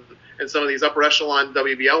teams and some of these upper echelon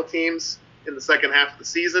WBL teams in the second half of the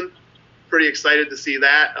season. Pretty excited to see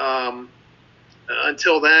that.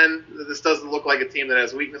 Until then, this doesn't look like a team that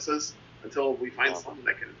has weaknesses until we find someone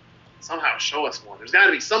that can somehow show us one. There's got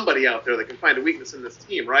to be somebody out there that can find a weakness in this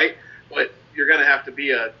team, right? But you're going to have to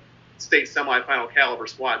be a state semifinal caliber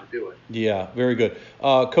squad to do it. Yeah, very good.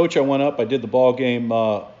 Coach, I did the ball game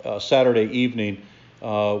Saturday evening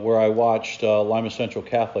where I watched Lima Central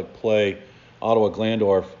Catholic play Ottawa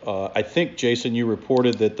Glandorf. I think, Jason, you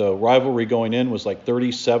reported that the rivalry going in was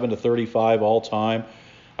 37-35 all time.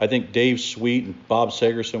 I think Dave Sweet and Bob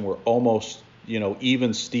Sagerson were almost,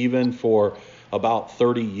 even Steven for about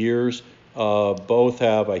 30 years. Both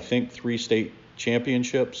have, I think, 3 state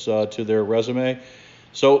championships to their resume.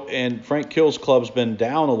 So, and Frank Kill's club's been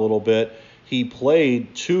down a little bit. He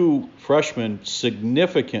played 2 freshmen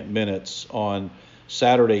significant minutes on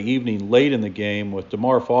Saturday evening late in the game with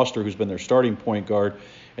DeMar Foster, who's been their starting point guard.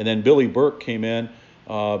 And then Billy Burke came in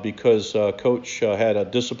because Coach had a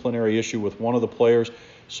disciplinary issue with one of the players.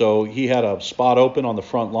 So he had a spot open on the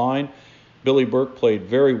front line. Billy Burke played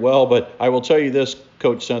very well, but I will tell you this,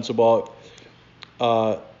 Coach Sensabaugh,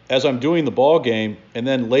 as I'm doing the ball game and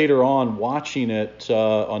then later on watching it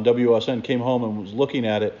on WSN, came home and was looking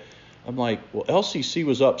at it, I'm like, well, LCC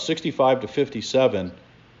was up 65-57, and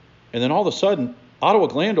then all of a sudden, Ottawa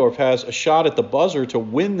Glandorf has a shot at the buzzer to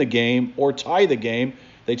win the game or tie the game.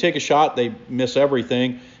 They take a shot, they miss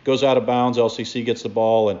everything, goes out of bounds, LCC gets the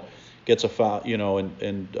ball and gets a foul,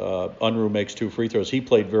 and Unruh makes 2 free throws. He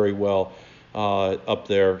played very well up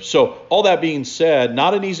there. So all that being said,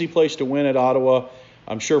 not an easy place to win at Ottawa.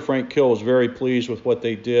 I'm sure Frank Kill was very pleased with what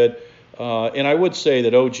they did. And I would say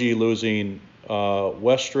that OG losing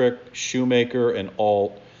Westrick, Shoemaker, and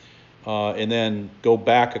Alt, and then go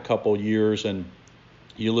back a couple years and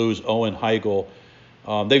you lose Owen Heigl.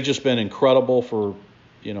 They've just been incredible for,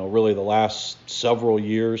 really the last several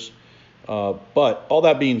years. But all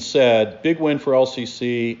that being said, big win for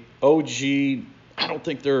LCC. OG, I don't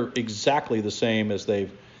think they're exactly the same as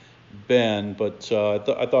they've been, but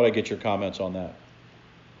I thought I'd get your comments on that.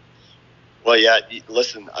 Well, yeah.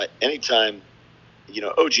 Listen, anytime,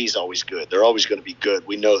 OG's always good. They're always going to be good.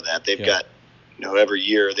 We know that. They've got, every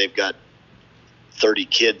year they've got 30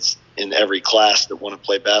 kids in every class that want to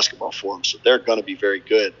play basketball for them. So they're going to be very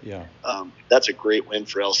good. Yeah. That's a great win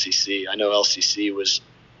for LCC. I know LCC was,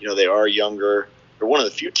 they are younger. They're one of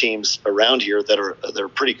the few teams around here that are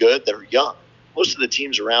pretty good, that are young. Most of the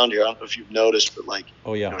teams around here, I don't know if you've noticed, but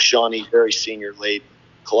Shawnee, very senior laden.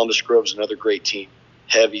 Columbus Grove's another great team,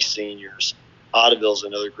 heavy seniors. Audubon's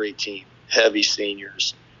another great team, heavy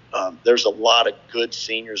seniors. There's a lot of good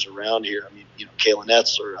seniors around here. I mean, Kayla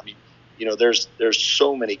Netzler. I mean, there's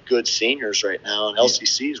so many good seniors right now, and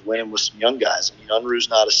LCC's winning with some young guys. I mean, Unruh's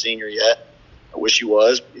not a senior yet. I wish he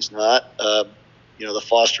was, but he's not. The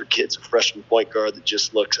Foster kid's a freshman point guard that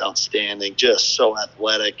just looks outstanding, just so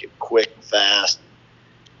athletic and quick and fast.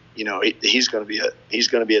 He's going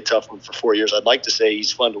to be a tough one for 4 years. I'd like to say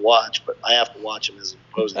he's fun to watch, but I have to watch him as an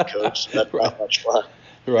opposing coach. So that's not much fun.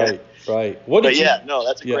 Right.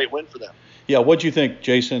 That's a great win for them. Yeah, what do you think,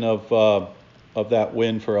 Jason, of that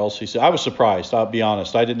win for LCC? I was surprised. I'll be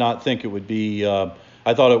honest. I did not think it would be.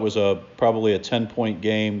 I thought it was probably a 10-point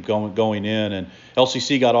game going in, and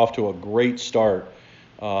LCC got off to a great start.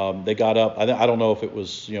 They got up. I don't know if it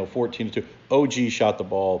was 14-2. OG shot the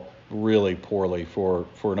ball really poorly for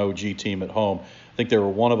an OG team at home. I think they were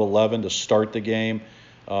 1 of 11 to start the game.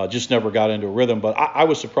 Just never got into a rhythm. But I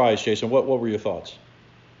was surprised, Jason. What were your thoughts?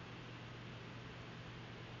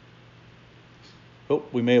 Oh,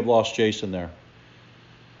 we may have lost Jason there.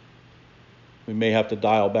 We may have to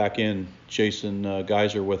dial back in Jason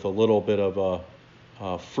Geyser with a little bit of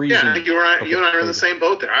a freezing. Yeah, I think you and I are in the same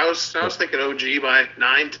boat there. I was thinking OG by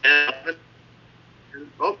 9, 10.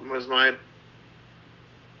 Oh, was my.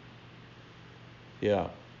 Yeah.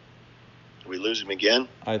 Did we lose him again?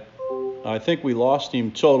 I think we lost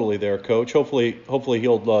him totally there, Coach. Hopefully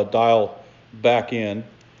he'll dial back in.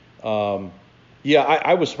 Yeah,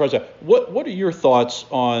 I was surprised. What are your thoughts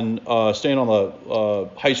on staying on the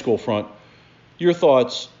high school front? Your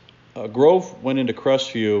thoughts? Grove went into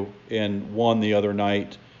Crestview and won the other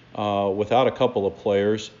night without a couple of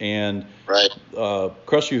players, and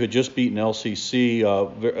Crestview had just beaten LCC.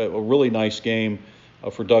 A really nice game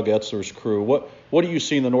for Doug Etzler's crew. What do you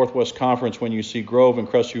see in the Northwest Conference when you see Grove and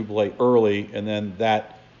Crestview play early, and then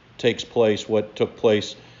that takes place? What took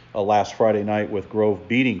place last Friday night with Grove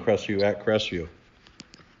beating Crestview at Crestview?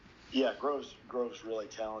 Yeah, Grove's really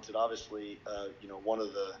talented. Obviously, one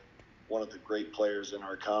of the great players in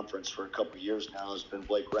our conference for a couple of years now has been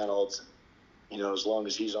Blake Reynolds. As long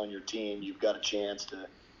as he's on your team, you've got a chance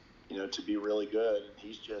to be really good. And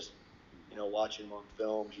he's just, watching him on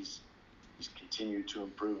film, he's continued to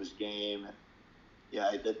improve his game.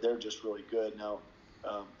 Yeah, they're just really good now.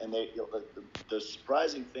 And the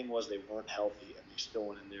surprising thing was they weren't healthy, and they still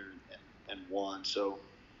went in there and won. So,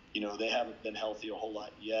 they haven't been healthy a whole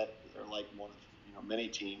lot yet. They're like one of many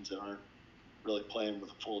teams that aren't really playing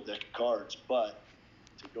with a full deck of cards. But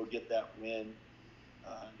to go get that win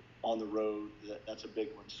on the road, that's a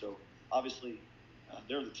big one. So obviously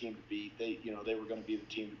they're the team to beat. They were going to be the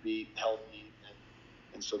team to beat, healthy,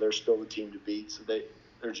 and so they're still the team to beat. So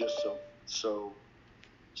they're just so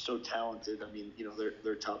talented. I mean,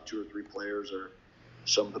 their top 2 or 3 players are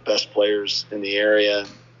some of the best players in the area.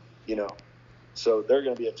 So they're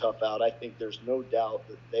going to be a tough out. I think there's no doubt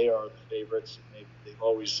that they are the favorites. They've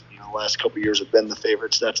always, the last couple of years have been the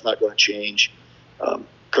favorites. That's not going to change.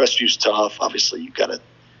 Crestview's tough. Obviously, you've got to,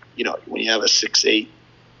 when you have a 6'8"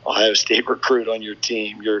 Ohio State recruit on your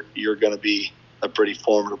team, you're going to be a pretty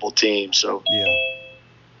formidable team. So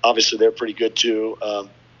obviously they're pretty good too.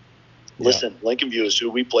 Listen, Lincoln View is who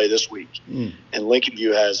we play this week, and Lincoln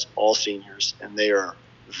View has all seniors, and they are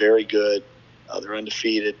very good. They're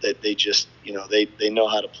undefeated. They just, they know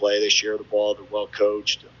how to play. They share the ball. They're well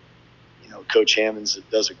coached. Coach Hammonds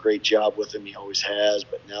does a great job with them. He always has.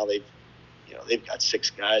 But now they've got 6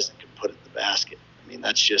 guys that can put it in the basket. I mean,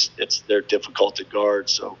 they're difficult to guard.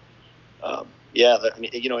 So,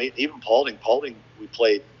 even Paulding, we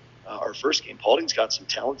played our first game. Paulding's got some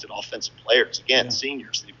talented offensive players. Again,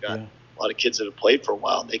 seniors. They've got a lot of kids that have played for a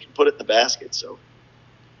while. And they can put it in the basket. So.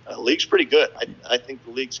 The league's pretty good. I think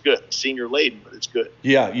the league's good. Senior laden, but it's good.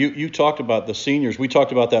 Yeah, you talked about the seniors. We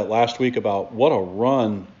talked about that last week about what a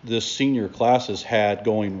run this senior class has had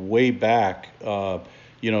going way back, to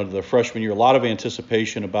the freshman year. A lot of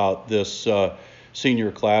anticipation about this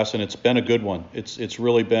senior class, and it's been a good one. It's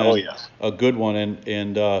really been a good one,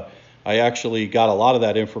 and I actually got a lot of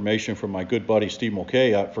that information from my good buddy Steve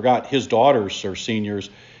Mulcahy. I forgot his daughters are seniors.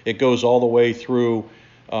 It goes all the way through.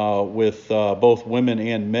 With both women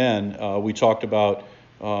and men. We talked about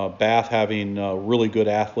Bath having really good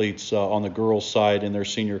athletes on the girls' side in their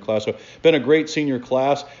senior class. So been a great senior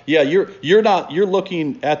class. Yeah, you're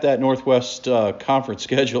looking at that Northwest Conference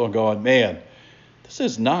schedule and going, man, this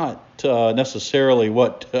is not necessarily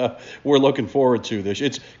what we're looking forward to.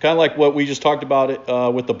 It's kind of like what we just talked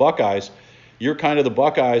about with the Buckeyes. You're kind of the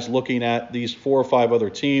Buckeyes looking at these 4 or 5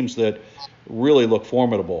 other teams that really look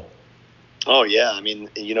formidable. Oh yeah, I mean,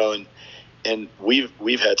 and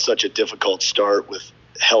we've had such a difficult start with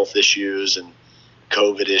health issues and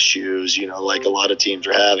COVID issues, like a lot of teams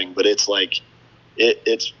are having. But it's like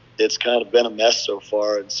it's kind of been a mess so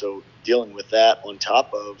far, and so dealing with that on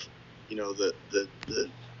top of the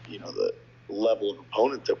level of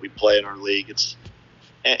opponent that we play in our league,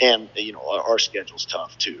 and our schedule's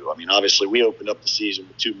tough too. I mean, obviously we opened up the season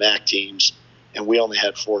with 2 MAC teams, and we only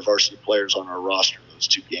had 4 varsity players on our roster those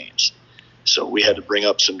 2 games. So we had to bring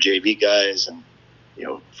up some JV guys, and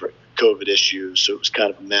for COVID issues, so it was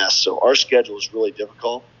kind of a mess. So our schedule is really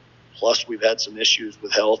difficult. Plus, we've had some issues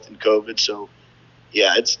with health and COVID. So,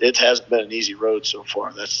 yeah, it hasn't been an easy road so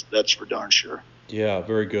far. That's for darn sure. Yeah,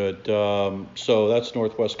 very good. So that's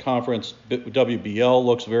Northwest Conference. WBL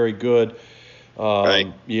looks very good.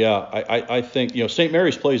 Right. Yeah, I think St.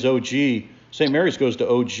 Mary's plays OG. St. Mary's goes to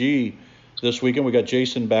OG this weekend. We got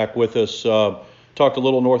Jason back with us. Talked a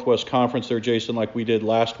little Northwest Conference there, Jason, like we did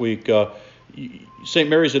last week. St.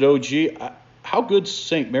 Mary's at OG. How good's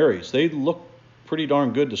St. Mary's? They look pretty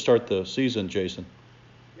darn good to start the season, Jason.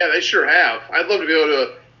 Yeah, they sure have. I'd love to be able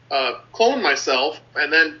to clone myself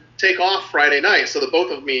and then take off Friday night so that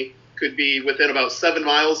both of me could be within about 7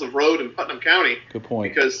 miles of road in Putnam County. Good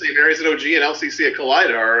point. Because St. Mary's at OG and LCC at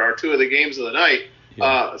Colida are 2 of the games of the night.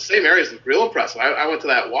 Yeah. St. Mary's is real impressive. I went to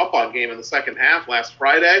that Wapak game in the second half last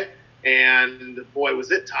Friday, and boy,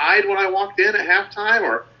 was it tied when I walked in at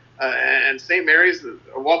halftime. And St. Mary's,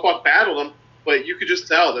 Wapak battled them, but you could just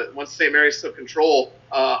tell that once St. Mary's took control,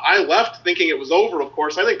 I left thinking it was over, of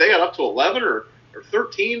course. I think they got up to 11 or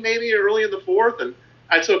 13 maybe early in the fourth, and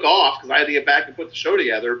I took off because I had to get back and put the show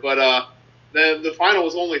together. But then the final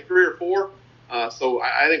was only 3 or 4. So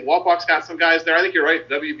I think Wapak's got some guys there. I think you're right.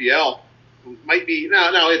 WBL might be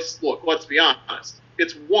now. Let's be honest.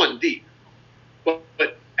 It's 1 deep,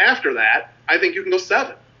 but after that, I think you can go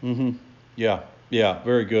 7. Mm-hmm. Yeah,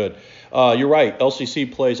 very good. You're right.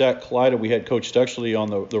 LCC plays at Colida. We had Coach Stexley on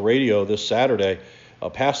the radio this Saturday,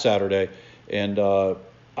 past Saturday, and I'll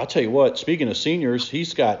tell you what. Speaking of seniors,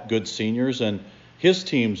 he's got good seniors, and his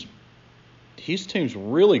team's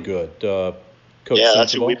really good. Coach yeah,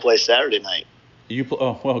 that's who we play Saturday night.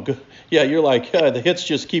 Good. Yeah, you're like the hits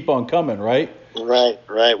just keep on coming, right?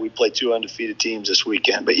 Right. We play 2 undefeated teams this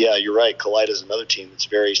weekend, but yeah, you're right. Colida's another team that's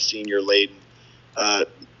very senior laden. That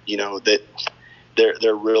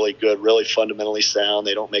they're really good, really fundamentally sound.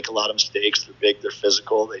 They don't make a lot of mistakes. They're big. They're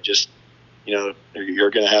physical. They just, you're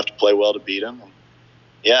going to have to play well to beat them. And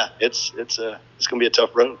yeah, it's going to be a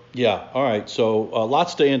tough road. Yeah. All right. So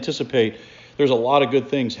lots to anticipate. There's a lot of good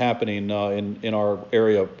things happening in our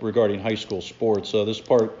area regarding high school sports. This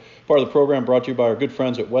part of the program brought to you by our good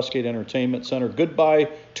friends at Westgate Entertainment Center. Goodbye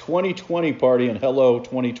 2020 party and hello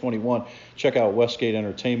 2021. Check out Westgate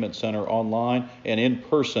Entertainment Center online and in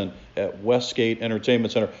person at Westgate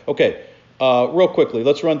Entertainment Center. Okay, real quickly,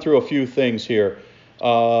 let's run through a few things here.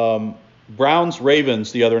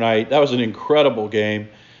 Browns-Ravens the other night. That was an incredible game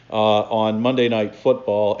on Monday Night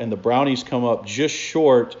Football, and the Brownies come up just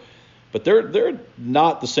short. But they're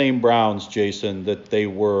not the same Browns, Jason, that they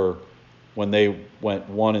were when they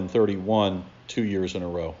went 1-31 2 years in a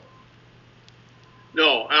row.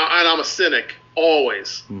 No, and I'm a cynic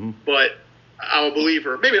always, Mm-hmm. but I'm a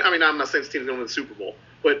believer. I'm not saying this team's going to win the Super Bowl,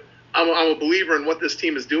 but I'm a believer in what this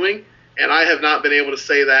team is doing, and I have not been able to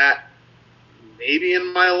say that maybe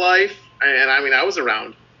in my life. And I was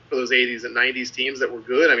around for those 80s and 90s teams that were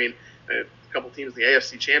good. A couple teams in the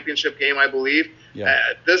AFC Championship game, I believe. Yeah.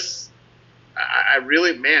 I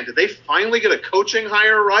really, did they finally get a coaching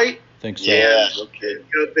hire right? I think so. Yeah, okay.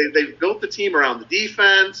 They've built the team around the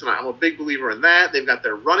defense, and I'm a big believer in that. They've got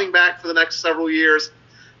their running back for the next several years.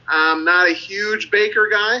 I'm not a huge Baker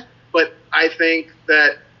guy, but I think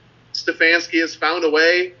that Stefanski has found a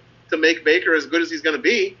way to make Baker as good as he's going to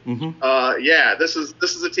be. Mm-hmm. This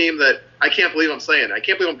is a team that I can't believe I'm saying. I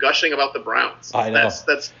can't believe I'm gushing about the Browns. I know.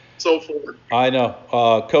 That's so forward. I know.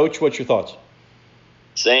 Coach, what's your thoughts?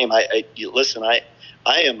 Same. I do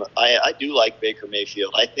like Baker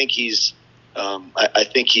Mayfield. I think he's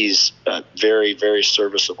very, very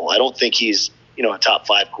serviceable. I don't think he's a top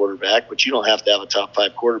 5 quarterback, but you don't have to have a top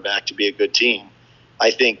 5 quarterback to be a good team.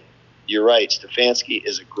 I think you're right. Stefanski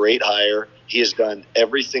is a great hire. He has done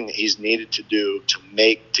everything that he's needed to do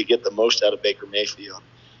to get the most out of Baker Mayfield.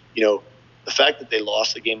 the fact that they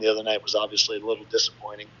lost the game the other night was obviously a little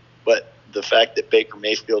disappointing, but the fact that Baker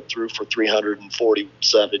Mayfield threw for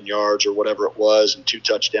 347 yards or whatever it was and 2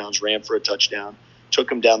 touchdowns, ran for a touchdown, took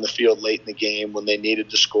them down the field late in the game when they needed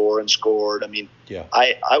to score and scored. I mean,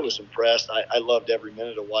 I was impressed. I loved every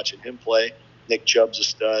minute of watching him play. Nick Chubb's a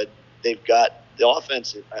stud. They've got the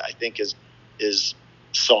offense, I think, is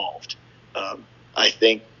solved. I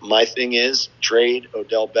think my thing is trade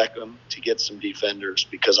Odell Beckham to get some defenders,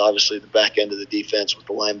 because obviously the back end of the defense with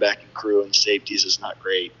the linebacking crew and the safeties is not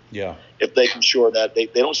great. Yeah. If they can shore that, they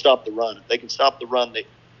don't stop the run. If they can stop the run,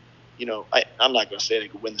 I'm not going to say they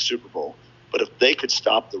could win the Super Bowl, but if they could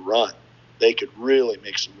stop the run, they could really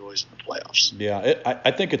make some noise in the playoffs. Yeah,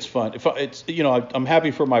 I think it's fun. I'm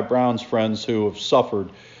happy for my Browns friends who have suffered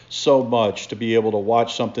so much to be able to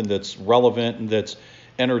watch something that's relevant and that's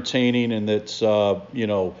entertaining and that's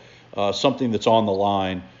something that's on the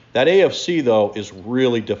line. That AFC though is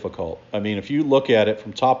really difficult. I mean, if you look at it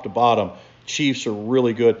from top to bottom, Chiefs are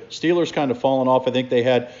really good. Steelers kind of fallen off. I think they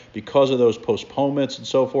had, because of those postponements and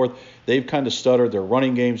so forth, they've kind of stuttered. Their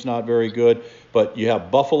running game's not very good. But you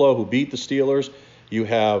have Buffalo, who beat the Steelers. You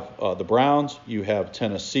have the Browns. You have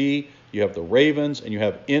Tennessee. You have the Ravens, and you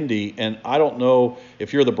have Indy. And I don't know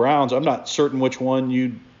if you're the Browns. I'm not certain which one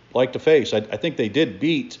you'd like to face. I think they did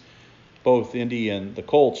beat both Indy and the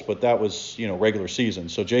Colts, but that was, regular season.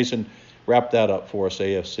 So, Jason, wrap that up for us,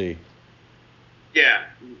 AFC. Yeah,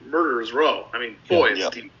 murderer's row. I mean, boy,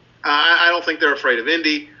 I don't think they're afraid of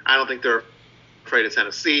Indy. I don't think they're afraid of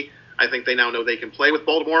Tennessee. I think they now know they can play with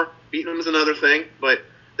Baltimore. Beating them is another thing, but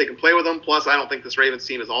they can play with them. Plus, I don't think this Ravens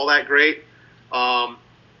team is all that great.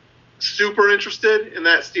 Super interested in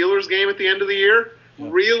that Steelers game at the end of the year. Yeah.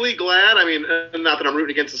 Really glad. I mean, not that I'm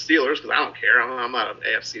rooting against the Steelers, because I don't care. I'm not an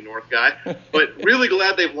AFC North guy. But really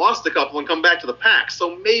glad they've lost a couple and come back to the pack.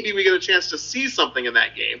 So maybe we get a chance to see something in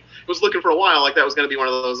that game. I was looking for a while like that was going to be one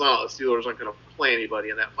of those, the Steelers aren't going to play anybody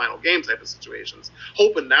in that final game type of situations.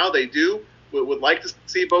 Hoping now they do. Would like to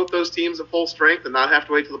see both those teams at full strength and not have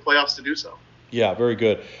to wait till the playoffs to do so. Yeah, very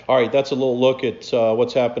good. All right, that's a little look at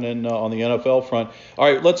what's happening on the NFL front. All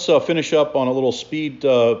right, let's finish up on a little speed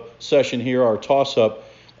session here, our toss-up.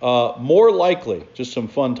 More likely, just some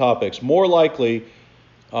fun topics, more likely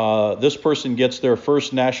this person gets their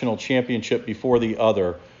first national championship before the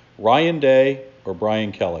other, Ryan Day or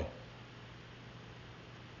Brian Kelly?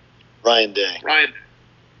 Ryan Day.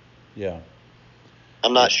 Yeah.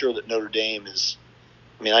 I'm not sure that Notre Dame is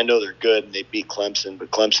 – I mean, I know they're good and they beat Clemson, but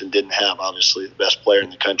Clemson didn't have, obviously, the best player in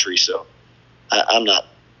the country. So I'm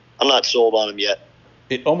not sold on him yet.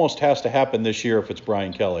 It almost has to happen this year if it's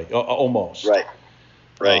Brian Kelly. Almost. Right.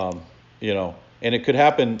 And it could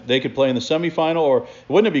happen – they could play in the semifinal, or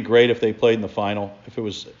wouldn't it be great if they played in the final, if it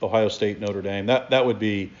was Ohio State, Notre Dame? That would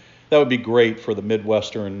be great for the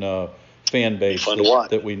Midwestern fan base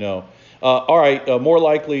that we know. All right, more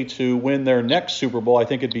likely to win their next Super Bowl, I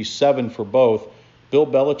think it'd be 7 for both, Bill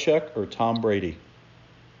Belichick or Tom Brady?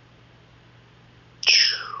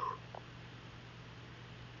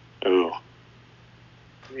 Ooh.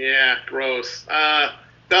 Yeah, gross.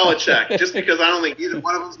 Belichick, just because I don't think either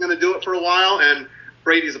one of them is going to do it for a while, and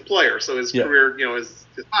Brady's a player, so his career, his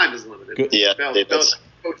time is limited. Good. Yeah, Belichick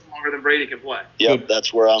coach longer than Brady can play. Yep,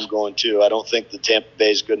 that's where I'm going too. I don't think the Tampa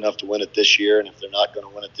Bay is good enough to win it this year, and if they're not going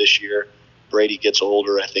to win it this year, Brady gets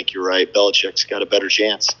older. I think you're right. Belichick's got a better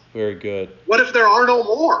chance. Very good. What if there are no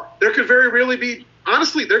more? There could very really be.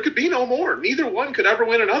 Honestly, there could be no more. Neither one could ever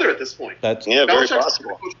win another at this point. That's very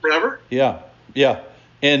possible. Forever. Yeah.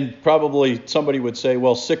 And probably somebody would say,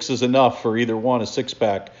 well, 6 is enough for either one. A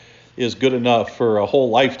 6-pack is good enough for a whole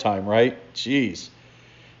lifetime, right? Jeez.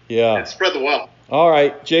 Yeah. And spread the wealth. All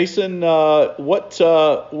right, Jason. What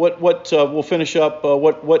we'll finish up.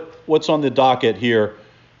 What's on the docket here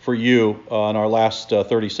for you in our last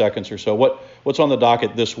 30 seconds or so? What's on the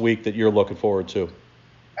docket this week that you're looking forward to?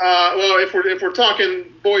 Well, if we're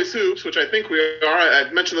talking boys hoops, which I think we are,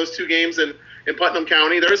 I mentioned those 2 games in Putnam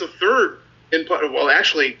County. There's a third I'm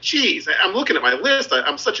looking at my list.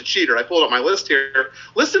 I'm such a cheater. I pulled up my list here.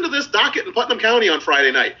 Listen to this docket in Putnam County on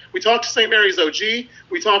Friday night. We talked to St. Mary's OG.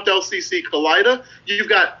 We talked LCC Kalida. You've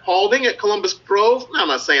got Paulding at Columbus Grove. Now, I'm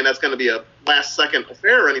not saying that's going to be a last-second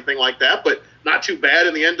affair or anything like that, but not too bad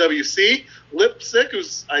in the NWC. Lipsick,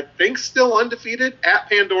 who's, I think, still undefeated at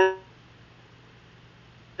Pandora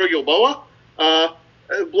Gilboa.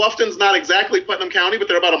 Bluffton's not exactly Putnam County, but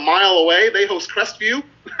they're about a mile away. They host Crestview.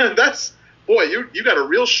 Boy, you got a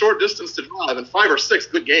real short distance to drive and 5 or 6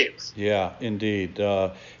 good games. Yeah, indeed.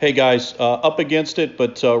 Hey, guys, up against it,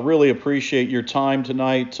 but really appreciate your time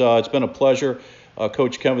tonight. It's been a pleasure.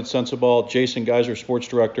 Coach Kevin Sensabaugh, Jason Geiser, sports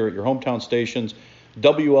director at your hometown stations.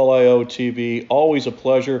 WLIO TV. Always a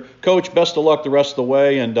pleasure. Coach, best of luck the rest of the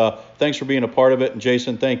way, and thanks for being a part of it. And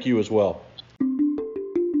Jason, thank you as well.